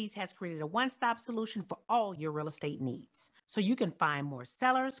 Batch Leads has created a one-stop solution for all your real estate needs, so you can find more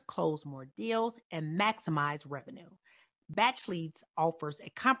sellers, close more deals, and maximize revenue. Batch Leads offers a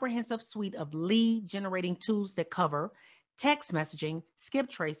comprehensive suite of lead generating tools that cover text messaging, skip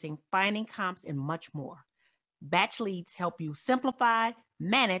tracing, finding comps, and much more. Batch Leads help you simplify,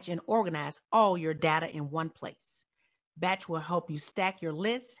 manage, and organize all your data in one place. Batch will help you stack your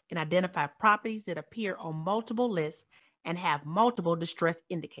lists and identify properties that appear on multiple lists and have multiple distress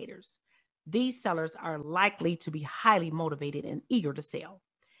indicators. These sellers are likely to be highly motivated and eager to sell.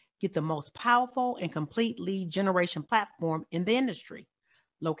 Get the most powerful and complete lead generation platform in the industry.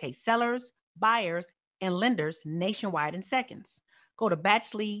 Locate sellers, buyers, and lenders nationwide in seconds. Go to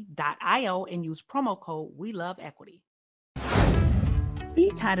batchlead.io and use promo code WeLoveEquity. Are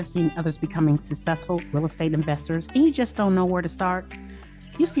you tired of seeing others becoming successful real estate investors and you just don't know where to start?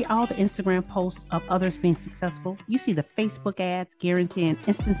 You see all the Instagram posts of others being successful. You see the Facebook ads guaranteeing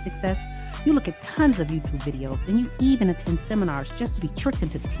instant success. You look at tons of YouTube videos, and you even attend seminars just to be tricked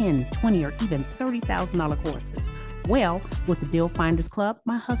into $10, $20, or even $30,000 courses. Well, with the Deal Finders Club,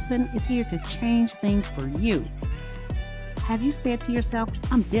 my husband is here to change things for you. Have you said to yourself,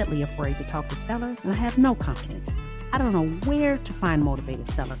 I'm deadly afraid to talk to sellers and I have no confidence. I don't know where to find motivated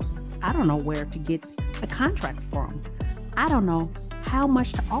sellers. I don't know where to get a contract from. I don't know how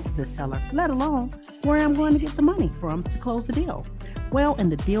much to offer the seller, let alone where I'm going to get the money from to close the deal. Well, in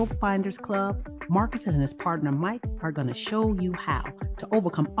the Deal Finders Club, Marcus and his partner Mike are going to show you how to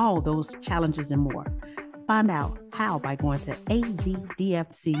overcome all those challenges and more. Find out how by going to azdfc.com.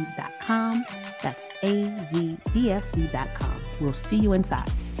 That's azdfc.com. We'll see you inside.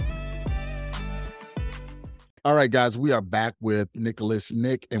 All right, guys, we are back with Nick,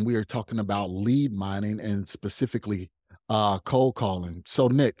 and we are talking about lead mining and specifically cold calling. So,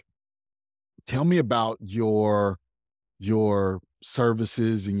 Nick, tell me about your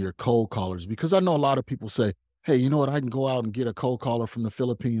services and your cold callers, because I know a lot of people say, hey, you know what? I can go out and get a cold caller from the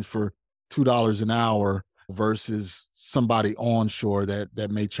Philippines for $2 an hour versus somebody onshore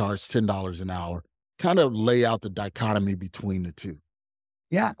that may charge $10 an hour. Kind of lay out the dichotomy between the two.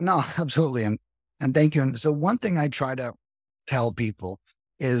 Yeah, no, absolutely. And thank you. And so one thing I try to tell people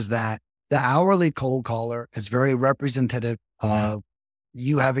is that the hourly cold caller is very representative of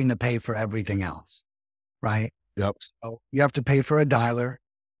you having to pay for everything else, right? Yep. So you have to pay for a dialer.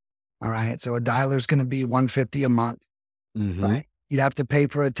 All right. So a dialer is going to be $150 a month, right? You'd have to pay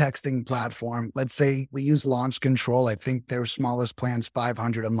for a texting platform. Let's say we use Launch Control. I think their smallest plan's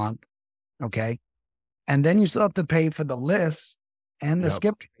 $500 a month. Okay. And then you still have to pay for the lists and the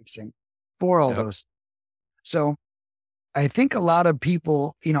skip tracing for all those. So I think a lot of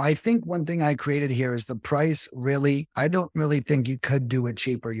people, I think one thing I created here is the price really, I don't really think you could do it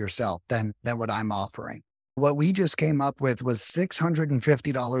cheaper yourself than what I'm offering. What we just came up with was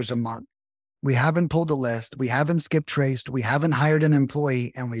 $650 a month. We haven't pulled a list. We haven't skip traced. We haven't hired an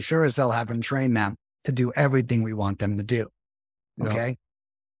employee, and we sure as hell haven't trained them to do everything we want them to do. Okay.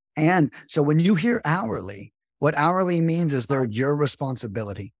 And so when you hear hourly, what hourly means is they're your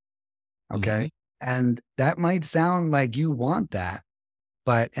responsibility. Okay. And that might sound like you want that,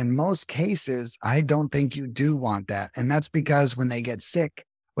 but in most cases, I don't think you do want that. And that's because when they get sick,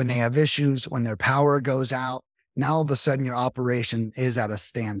 when they have issues, when their power goes out, now all of a sudden your operation is at a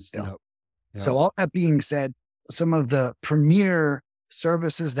standstill. So all that being said, some of the premier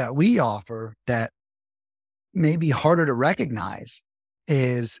services that we offer that may be harder to recognize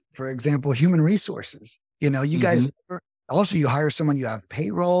is, for example, human resources. You guys Mhm. also you hire someone, you have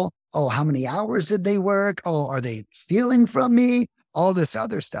payroll. Oh, how many hours did they work? Oh, are they stealing from me? All this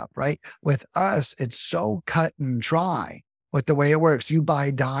other stuff, right? With us, it's so cut and dry with the way it works. You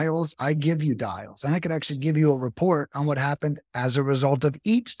buy dials, I give you dials, and I can actually give you a report on what happened as a result of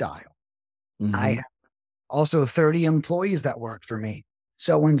each dial. I Mhm. also 30 employees that work for me.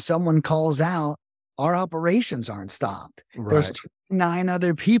 So when someone calls out, our operations aren't stopped. There's Right. 9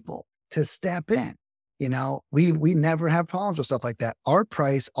 other people to step in. We never have problems with stuff like that. Our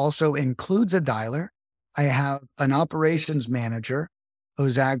price also includes a dialer. I have an operations manager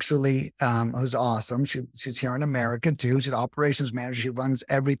who's actually who's awesome. She's here in America too. She's an operations manager. She runs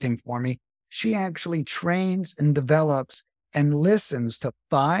everything for me. She actually trains and develops and listens to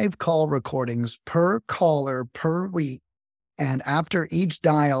 5 call recordings per caller per week. And after each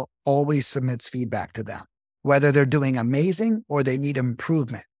dial, always submits feedback to them, whether they're doing amazing or they need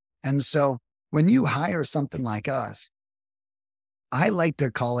improvement. And so when you hire something like us, I like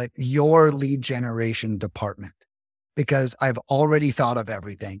to call it your lead generation department because I've already thought of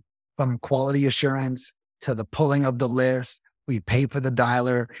everything from quality assurance to the pulling of the list. We pay for the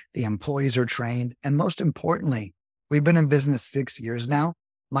dialer, the employees are trained. And most importantly, we've been in business 6 years now.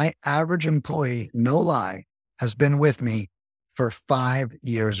 My average employee, no lie, has been with me for 5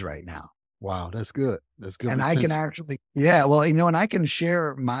 years right now. Wow, that's good. That's good And I can retention. actually, yeah, well, and I can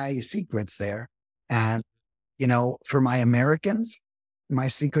share my secrets there. And for my Americans, my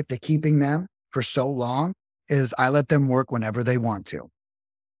secret to keeping them for so long is I let them work whenever they want to.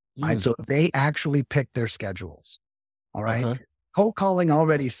 Right. Mm, So they actually pick their schedules. All right. okay. Cold calling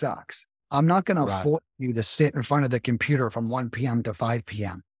already sucks. I'm not going to Right. force you to sit in front of the computer from 1 p.m. to 5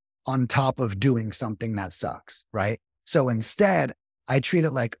 p.m. on top of doing something that sucks. Right. So instead, I treat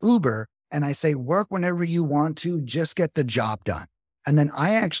it like Uber and I say, work whenever you want to, just get the job done. And then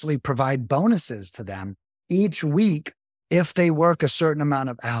I actually provide bonuses to them each week if they work a certain amount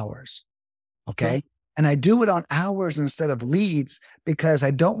of hours. Okay. Okay. And I do it on hours instead of leads because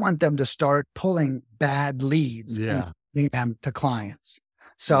I don't want them to start pulling bad leads and Yeah. sending them to clients.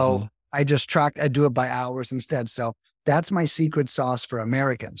 So Mhm. I do it by hours instead. So that's my secret sauce for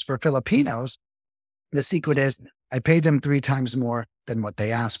Americans. For Filipinos, the secret is I pay them 3 times more than what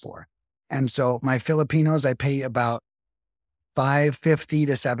they ask for. And so my Filipinos, I pay about 5.50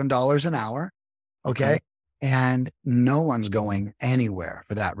 to $7 an hour. Okay. Okay. And no one's going anywhere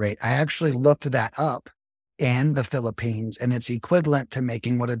for that rate. I actually looked that up in the Philippines and it's equivalent to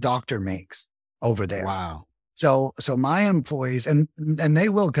making what a doctor makes over there. Wow. So my employees and they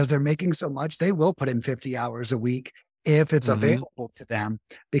will, because they're making so much, they will put in 50 hours a week if it's Mhm. available to them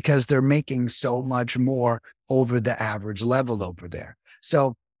because they're making so much more over the average level over there.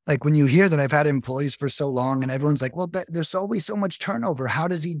 So like when you hear that I've had employees for so long and everyone's like, well, there's always so much turnover. How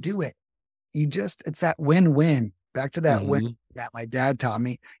does he do it? It's that win-win. Back to that win Mhm. that my dad taught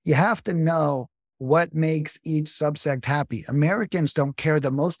me. You have to know what makes each subsect happy. Americans don't care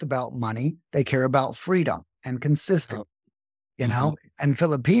the most about money. They care about freedom and Yep. consistency, Mhm. and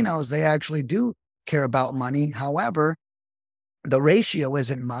Filipinos, they actually do care about money. However, the ratio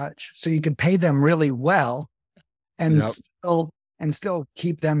isn't much. So you can pay them really well and Yep. still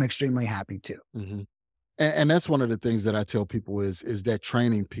keep them extremely happy too. Mhm. And that's one of the things that I tell people is that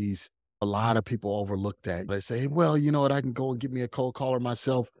training piece. A lot of people overlook that. They say, well, you know what, I can go and get me a cold caller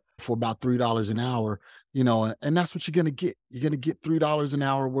myself for about $3 an hour, and that's what you're gonna get. You're gonna get $3 an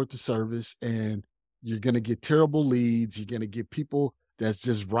hour worth of service, and you're gonna get terrible leads. You're gonna get people that's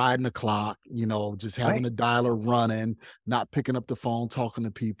just riding the clock, just having Right. a dialer running, not picking up the phone, talking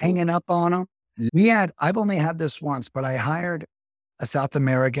to people. Hanging up on them. Yeah. I've only had this once, but I hired a South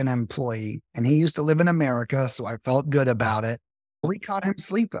American employee, and he used to live in America, so I felt good about it. We caught him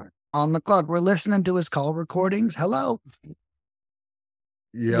sleeping on the clock. We're listening to his call recordings. Hello.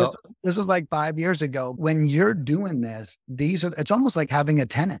 This Yep. this was like 5 years ago. When you're doing this, it's almost like having a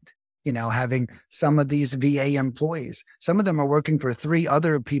tenant, having some of these VA employees. Some of them are working for 3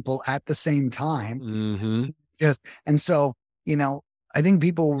 other people at the same time. Mhm. Just and so, you know, I think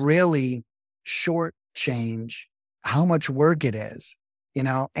people really shortchange how much work it is,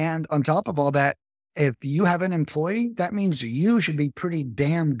 and on top of all that, if you have an employee, that means you should be pretty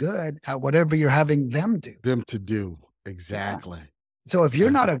damn good at whatever you're having them do. Them to do. Yeah. Exactly. So if you're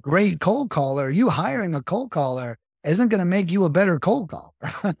not Exactly. a great cold caller, you hiring a cold caller isn't going to make you a better cold caller.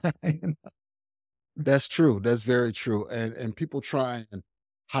 That's true. That's very true. And people try and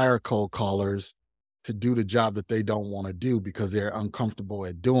hire cold callers to do the job that they don't want to do because they're uncomfortable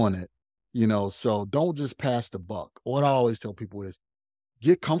at doing it. So don't just pass the buck. What I always tell people is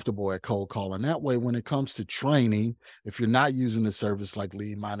get comfortable at cold calling. That way, when it comes to training, if you're not using a service like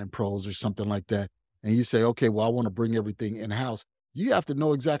Lead Mining Pros or something like that, and you say, okay, well, I want to bring everything in house, you have to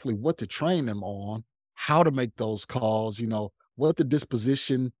know exactly what to train them on, how to make those calls, what the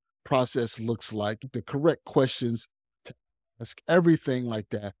disposition process looks like, the correct questions to ask, everything like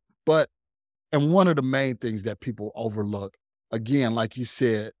that. But, and one of the main things that people overlook, again, like you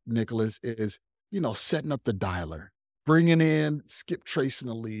said, Nicholas, is, setting up the dialer, bringing in, skip tracing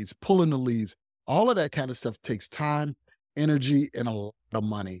the leads, pulling the leads, all of that kind of stuff takes time, energy, and a lot of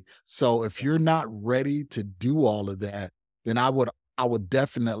money. So if you're not ready to do all of that, then I would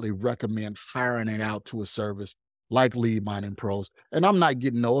definitely recommend hiring it out to a service like Lead Mining Pros. And I'm not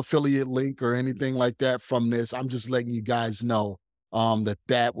getting no affiliate link or anything like that from this. I'm just letting you guys know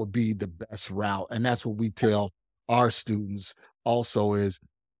that would be the best route. And that's what we tell our students also is,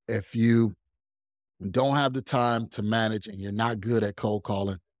 if you don't have the time to manage and you're not good at cold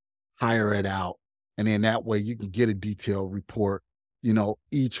calling, hire it out. And then that way you can get a detailed report,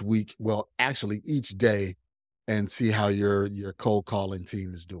 each week, well, actually each day, and see how your cold calling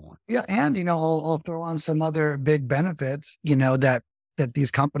team is doing. Yeah, and I'll throw on some other big benefits, that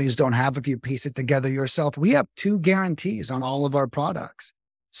these companies don't have if you piece it together yourself. We have 2 guarantees on all of our products.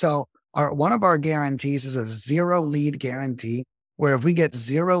 So one of our guarantees is a 0 lead guarantee, where if we get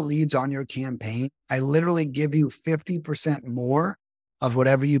 0 leads on your campaign, I literally give you 50% more of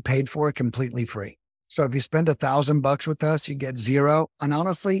whatever you paid for completely free. So if you spend $1,000 with us, you get 0. And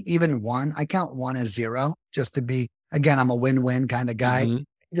honestly, even 1, I count 1 as 0 just to be, again, I'm a win-win kind of guy. Mhm.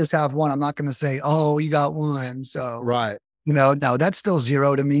 You just have 1. I'm not going to say, oh, you got 1. So, Right. no, that's still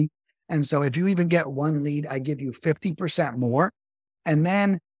 0 to me. And so if you even get 1 lead, I give you 50% more. And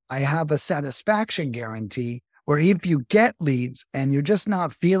then I have a satisfaction guarantee where if you get leads and you're just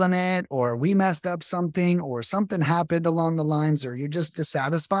not feeling it, or we messed up something, or something happened along the lines, or you're just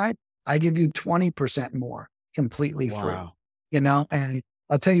dissatisfied, I give you 20% more completely free, Wow. and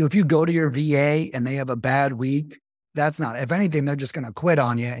I'll tell you, if you go to your VA and they have a bad week, that's not, if anything, they're just going to quit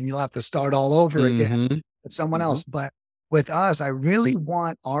on you and you'll have to start all over again Mhm. with someone Mhm. else. But with us, I really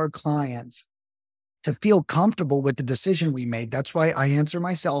want our clients to feel comfortable with the decision we made. That's why I answer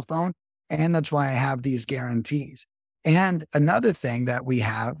my cell phone. And that's why I have these guarantees. And another thing that we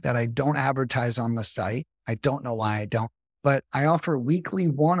have that I don't advertise on the site, I don't know why I don't, but I offer weekly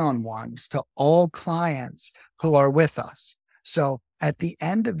one-on-ones to all clients who are with us. So at the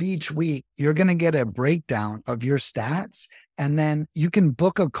end of each week, you're going to get a breakdown of your stats. And then you can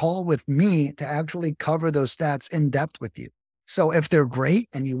book a call with me to actually cover those stats in depth with you. So if they're great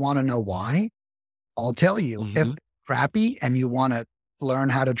and you want to know why, I'll tell you. If Mhm. crappy and you want to learn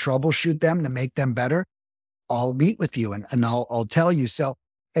how to troubleshoot them to make them better, I'll meet with you and I'll tell you. So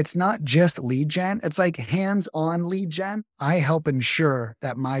it's not just lead gen. It's like hands-on lead gen. I help ensure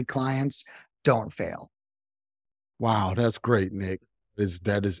that my clients don't fail. Wow, that's great, Nick.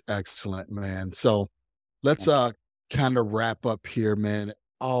 That is excellent, man. So let's kind of wrap up here, man.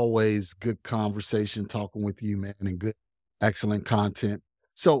 Always good conversation talking with you, man, and good, excellent content.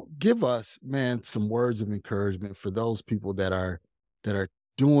 So give us, man, some words of encouragement for those people that are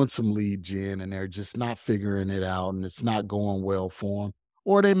doing some lead gen and they're just not figuring it out and it's not going well for them.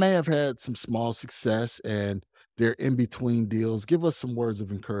 Or they may have had some small success and they're in between deals. Give us some words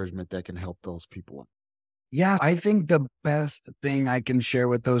of encouragement that can help those people. Yeah, I think the best thing I can share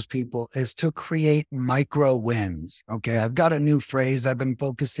with those people is to create micro wins. Okay. I've got a new phrase I've been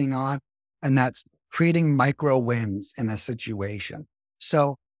focusing on, and that's creating micro wins in a situation.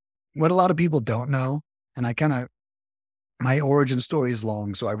 So, what a lot of people don't know, and my origin story is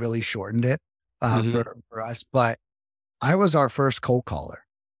long, so I really shortened it Mhm. for us, but I was our first cold caller.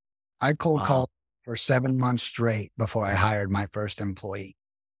 I cold Wow. called for 7 months straight before I hired my first employee.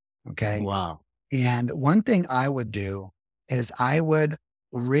 Okay. Wow. And one thing I would do is I would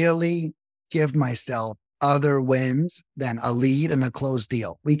really give myself other wins than a lead and a closed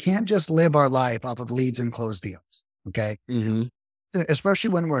deal. We can't just live our life off of leads and closed deals. Okay. Mhm.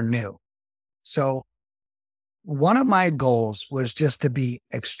 Especially when we're new. So one of my goals was just to be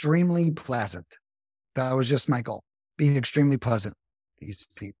extremely pleasant. That was just my goal, being extremely pleasant to these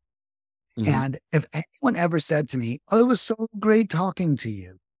people. Mhm. And if anyone ever said to me, oh, it was so great talking to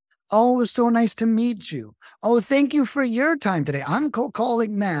you. Oh, it was so nice to meet you. Oh, thank you for your time today. I'm cold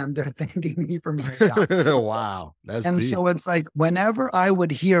calling them. They're thanking me for my time. Wow, that's And deep. so it's like whenever I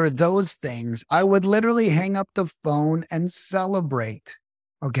would hear those things, I would literally hang up the phone and celebrate.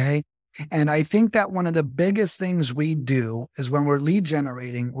 Okay. And I think that one of the biggest things we do is when we're lead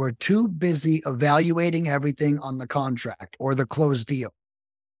generating, we're too busy evaluating everything on the contract or the closed deal.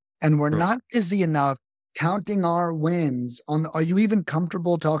 And we're Right. not busy enough counting our wins on are you even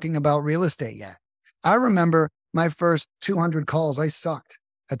comfortable talking about real estate yet? I remember my first 200 calls, I sucked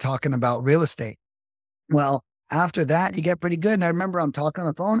at talking about real estate. Well, after that, you get pretty good. And I remember I'm talking on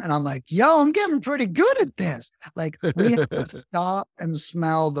the phone and I'm like, yo, I'm getting pretty good at this. Like we have to stop and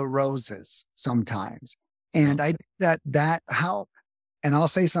smell the roses sometimes. Yeah. And I think that how, and I'll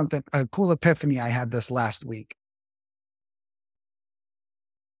say something, a cool epiphany I had this last week.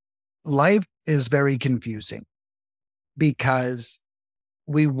 Life is very confusing because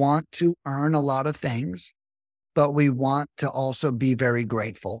we want to earn a lot of things, but we want to also be very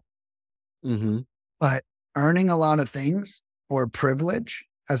grateful. Mhm. But earning a lot of things, or privilege,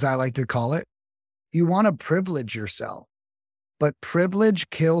 as I like to call it, you want to privilege yourself, but privilege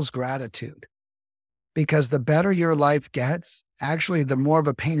kills gratitude because the better your life gets, actually, the more of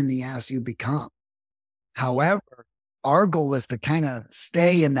a pain in the ass you become. However, our goal is to kind of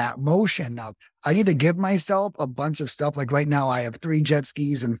stay in that motion of, I need to give myself a bunch of stuff. Like right now, I have 3 jet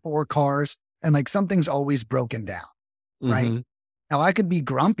skis and 4 cars, and like something's always broken down, right? Mhm. Now, I could be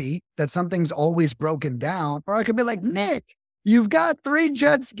grumpy that something's always broken down, or I could be like, Nick, you've got 3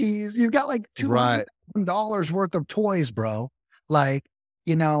 jet skis. You've got like Right. $200 worth of toys, bro. Like,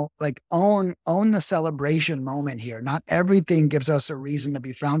 like own the celebration moment here. Not everything gives us a reason to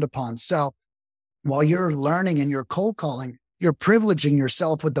be frowned upon. So while you're learning and you're cold calling, you're privileging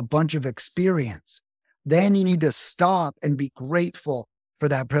yourself with a bunch of experience. Then you need to stop and be grateful for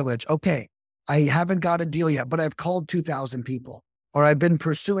that privilege. Okay, I haven't got a deal yet, but I've called 2,000 people, or I've been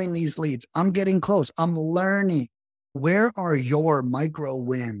pursuing these leads. I'm getting close. I'm learning. Where are your micro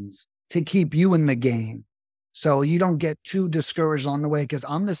wins to keep you in the game so you don't get too discouraged on the way? Because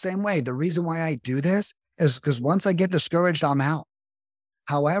I'm the same way. The reason why I do this is because once I get discouraged, I'm out.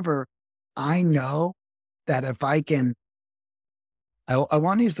 However, I know that if I can, I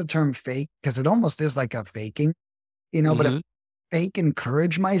want to use the term fake because it almost is like a faking, but if Mhm. fake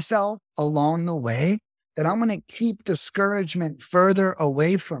encourage myself along the way, then I'm going to keep discouragement further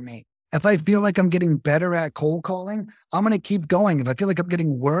away from me. If I feel like I'm getting better at cold calling, I'm going to keep going. If I feel like I'm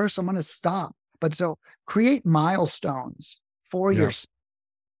getting worse, I'm going to stop. But so create milestones for Yeah. yourself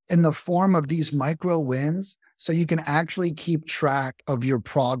in the form of these micro wins so you can actually keep track of your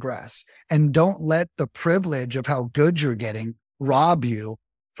progress and don't let the privilege of how good you're getting rob you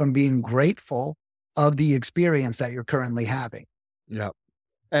from being grateful of the experience that you're currently having. Yeah.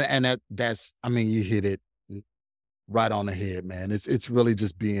 And that's I mean, you hit it right on the head, man. It's really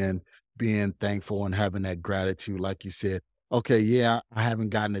just being thankful and having that gratitude. Like you said, okay, yeah, I haven't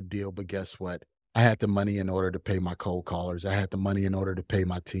gotten a deal, but guess what? I had the money in order to pay my cold callers. I had the money in order to pay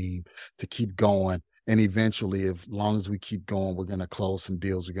my team to keep going. And eventually, if long as we keep going, we're gonna close some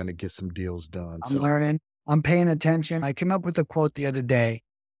deals. We're gonna get some deals done. I'm So learning, I'm paying attention. I came up with a quote the other day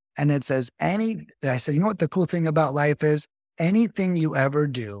and it says, I said, you know what the cool thing about life is? Anything you ever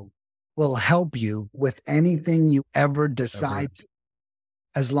do will help you with anything you ever ever, decide to,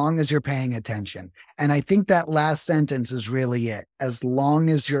 as long as you're paying attention. And I think that last sentence is really it. As long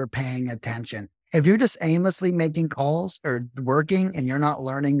as you're paying attention. If you're just aimlessly making calls or working and you're not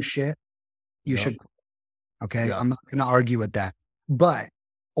learning shit, you yep, should. Okay. yep, I'm not going to argue with that. But,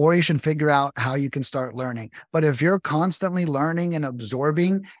 or you should figure out how you can start learning. But if you're constantly learning and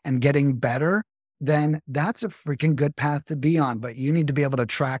absorbing and getting better, then that's a freaking good path to be on. But you need to be able to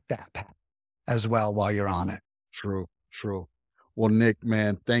track that path as well while you're on it. true, true. Well, Nick,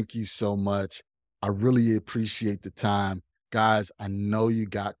 man, thank you so much. I really appreciate the time. Guys, I know you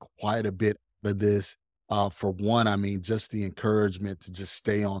got quite a bit out of this. For one, I mean, just the encouragement to just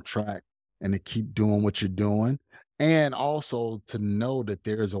stay on track and to keep doing what you're doing. And also to know that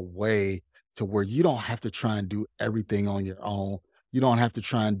there's a way to where you don't have to try and do everything on your own. You don't have to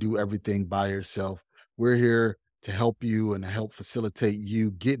try and do everything by yourself. We're here to help you and to help facilitate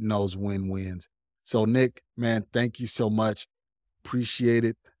you getting those win-wins. So, Nick, man, thank you so much. Appreciate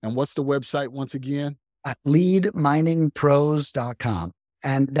it. And what's the website once again? At leadminingpros.com.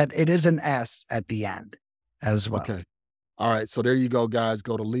 And that it is an S at the end as well. Okay. All right. So there you go, guys.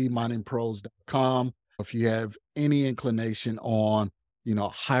 Go to leadminingpros.com. If you have any inclination on,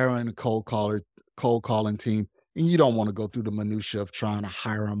 hiring a cold calling team, and you don't want to go through the minutia of trying to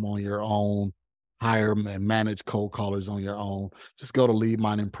hire them on your own, hire them and manage cold callers on your own, just go to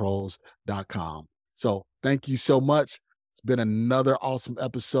leadminingpros.com. So thank you so much. It's been another awesome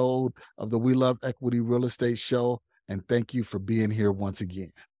episode of the We Love Equity Real Estate Show. And thank you for being here once again.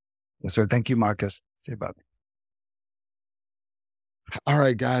 Yes, sir. Thank you, Marcus. See you, bud. All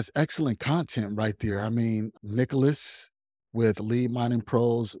right, guys, excellent content right there. I mean, Nicholas with Lead Mining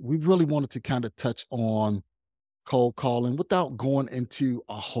Pros, we really wanted to kind of touch on cold calling without going into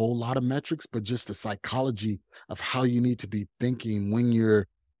a whole lot of metrics, but just the psychology of how you need to be thinking when you're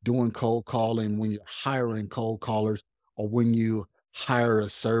doing cold calling, when you're hiring cold callers, or when you hire a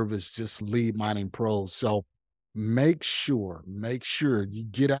service, just lead mining pros. So make sure you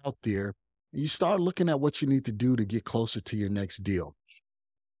get out there and you start looking at what you need to do to get closer to your next deal.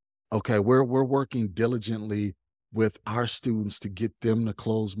 Okay, we're working diligently with our students to get them to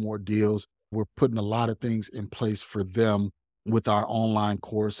close more deals. We're putting a lot of things in place for them with our online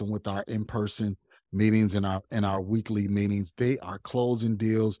course and with our in-person meetings and our weekly meetings. They are closing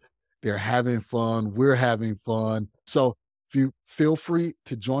deals. They're having fun. We're having fun. So if you feel free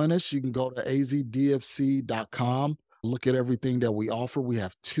to join us, you can go to azdfc.com. Look at everything that we offer. We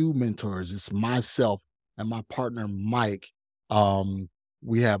have two mentors. It's myself and my partner, Mike.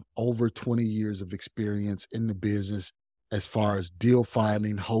 We have over 20 years of experience in the business as far as deal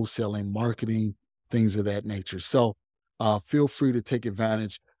finding, wholesaling, marketing, things of that nature. So feel free to take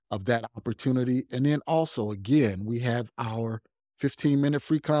advantage of that opportunity. And then also, again, we have our 15-minute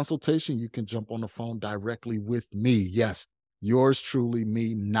free consultation. You can jump on the phone directly with me. Yes, yours truly,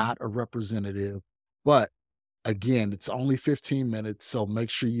 me, not a representative. But again, it's only 15 minutes. So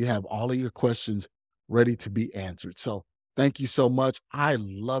make sure you have all of your questions ready to be answered. So thank you so much. I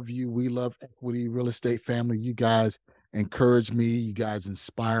love you. We love Equity Real Estate family. You guys encourage me. You guys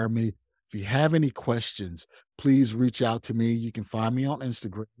inspire me. If you have any questions, please reach out to me. You can find me on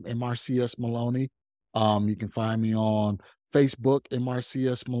Instagram, MRCS Maloney. You can find me on Facebook,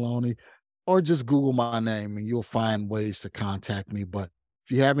 MRCS Maloney, or just Google my name and you'll find ways to contact me. But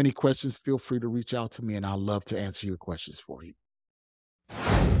if you have any questions, feel free to reach out to me and I'll love to answer your questions for you.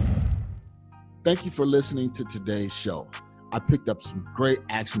 Thank you for listening to today's show. I picked up some great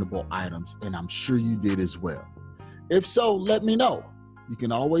actionable items and I'm sure you did as well. If so, let me know. You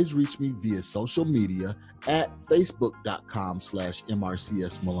can always reach me via social media at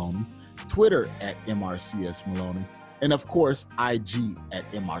facebook.com/MRCS Maloney, Twitter at MRCS Maloney, and of course, IG at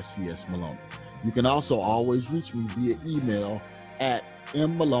MRCS Maloney. You can also always reach me via email at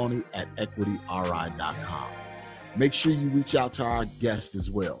mmaloney@equityri.com. Make sure you reach out to our guests as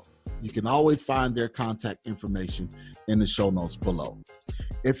well. You can always find their contact information in the show notes below.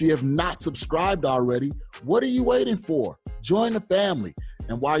 If you have not subscribed already, what are you waiting for? Join the family.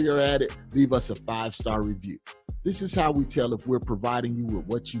 And while you're at it, leave us a 5-star review. This is how we tell if we're providing you with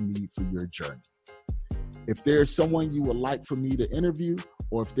what you need for your journey. If there's someone you would like for me to interview,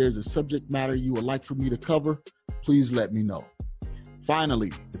 or if there's a subject matter you would like for me to cover, please let me know.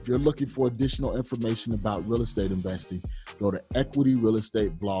 Finally, if you're looking for additional information about real estate investing, go to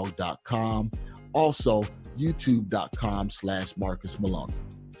equityrealestateblog.com. Also, youtube.com/Marcus Maloney.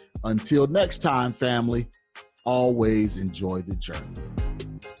 Until next time, family, always enjoy the journey.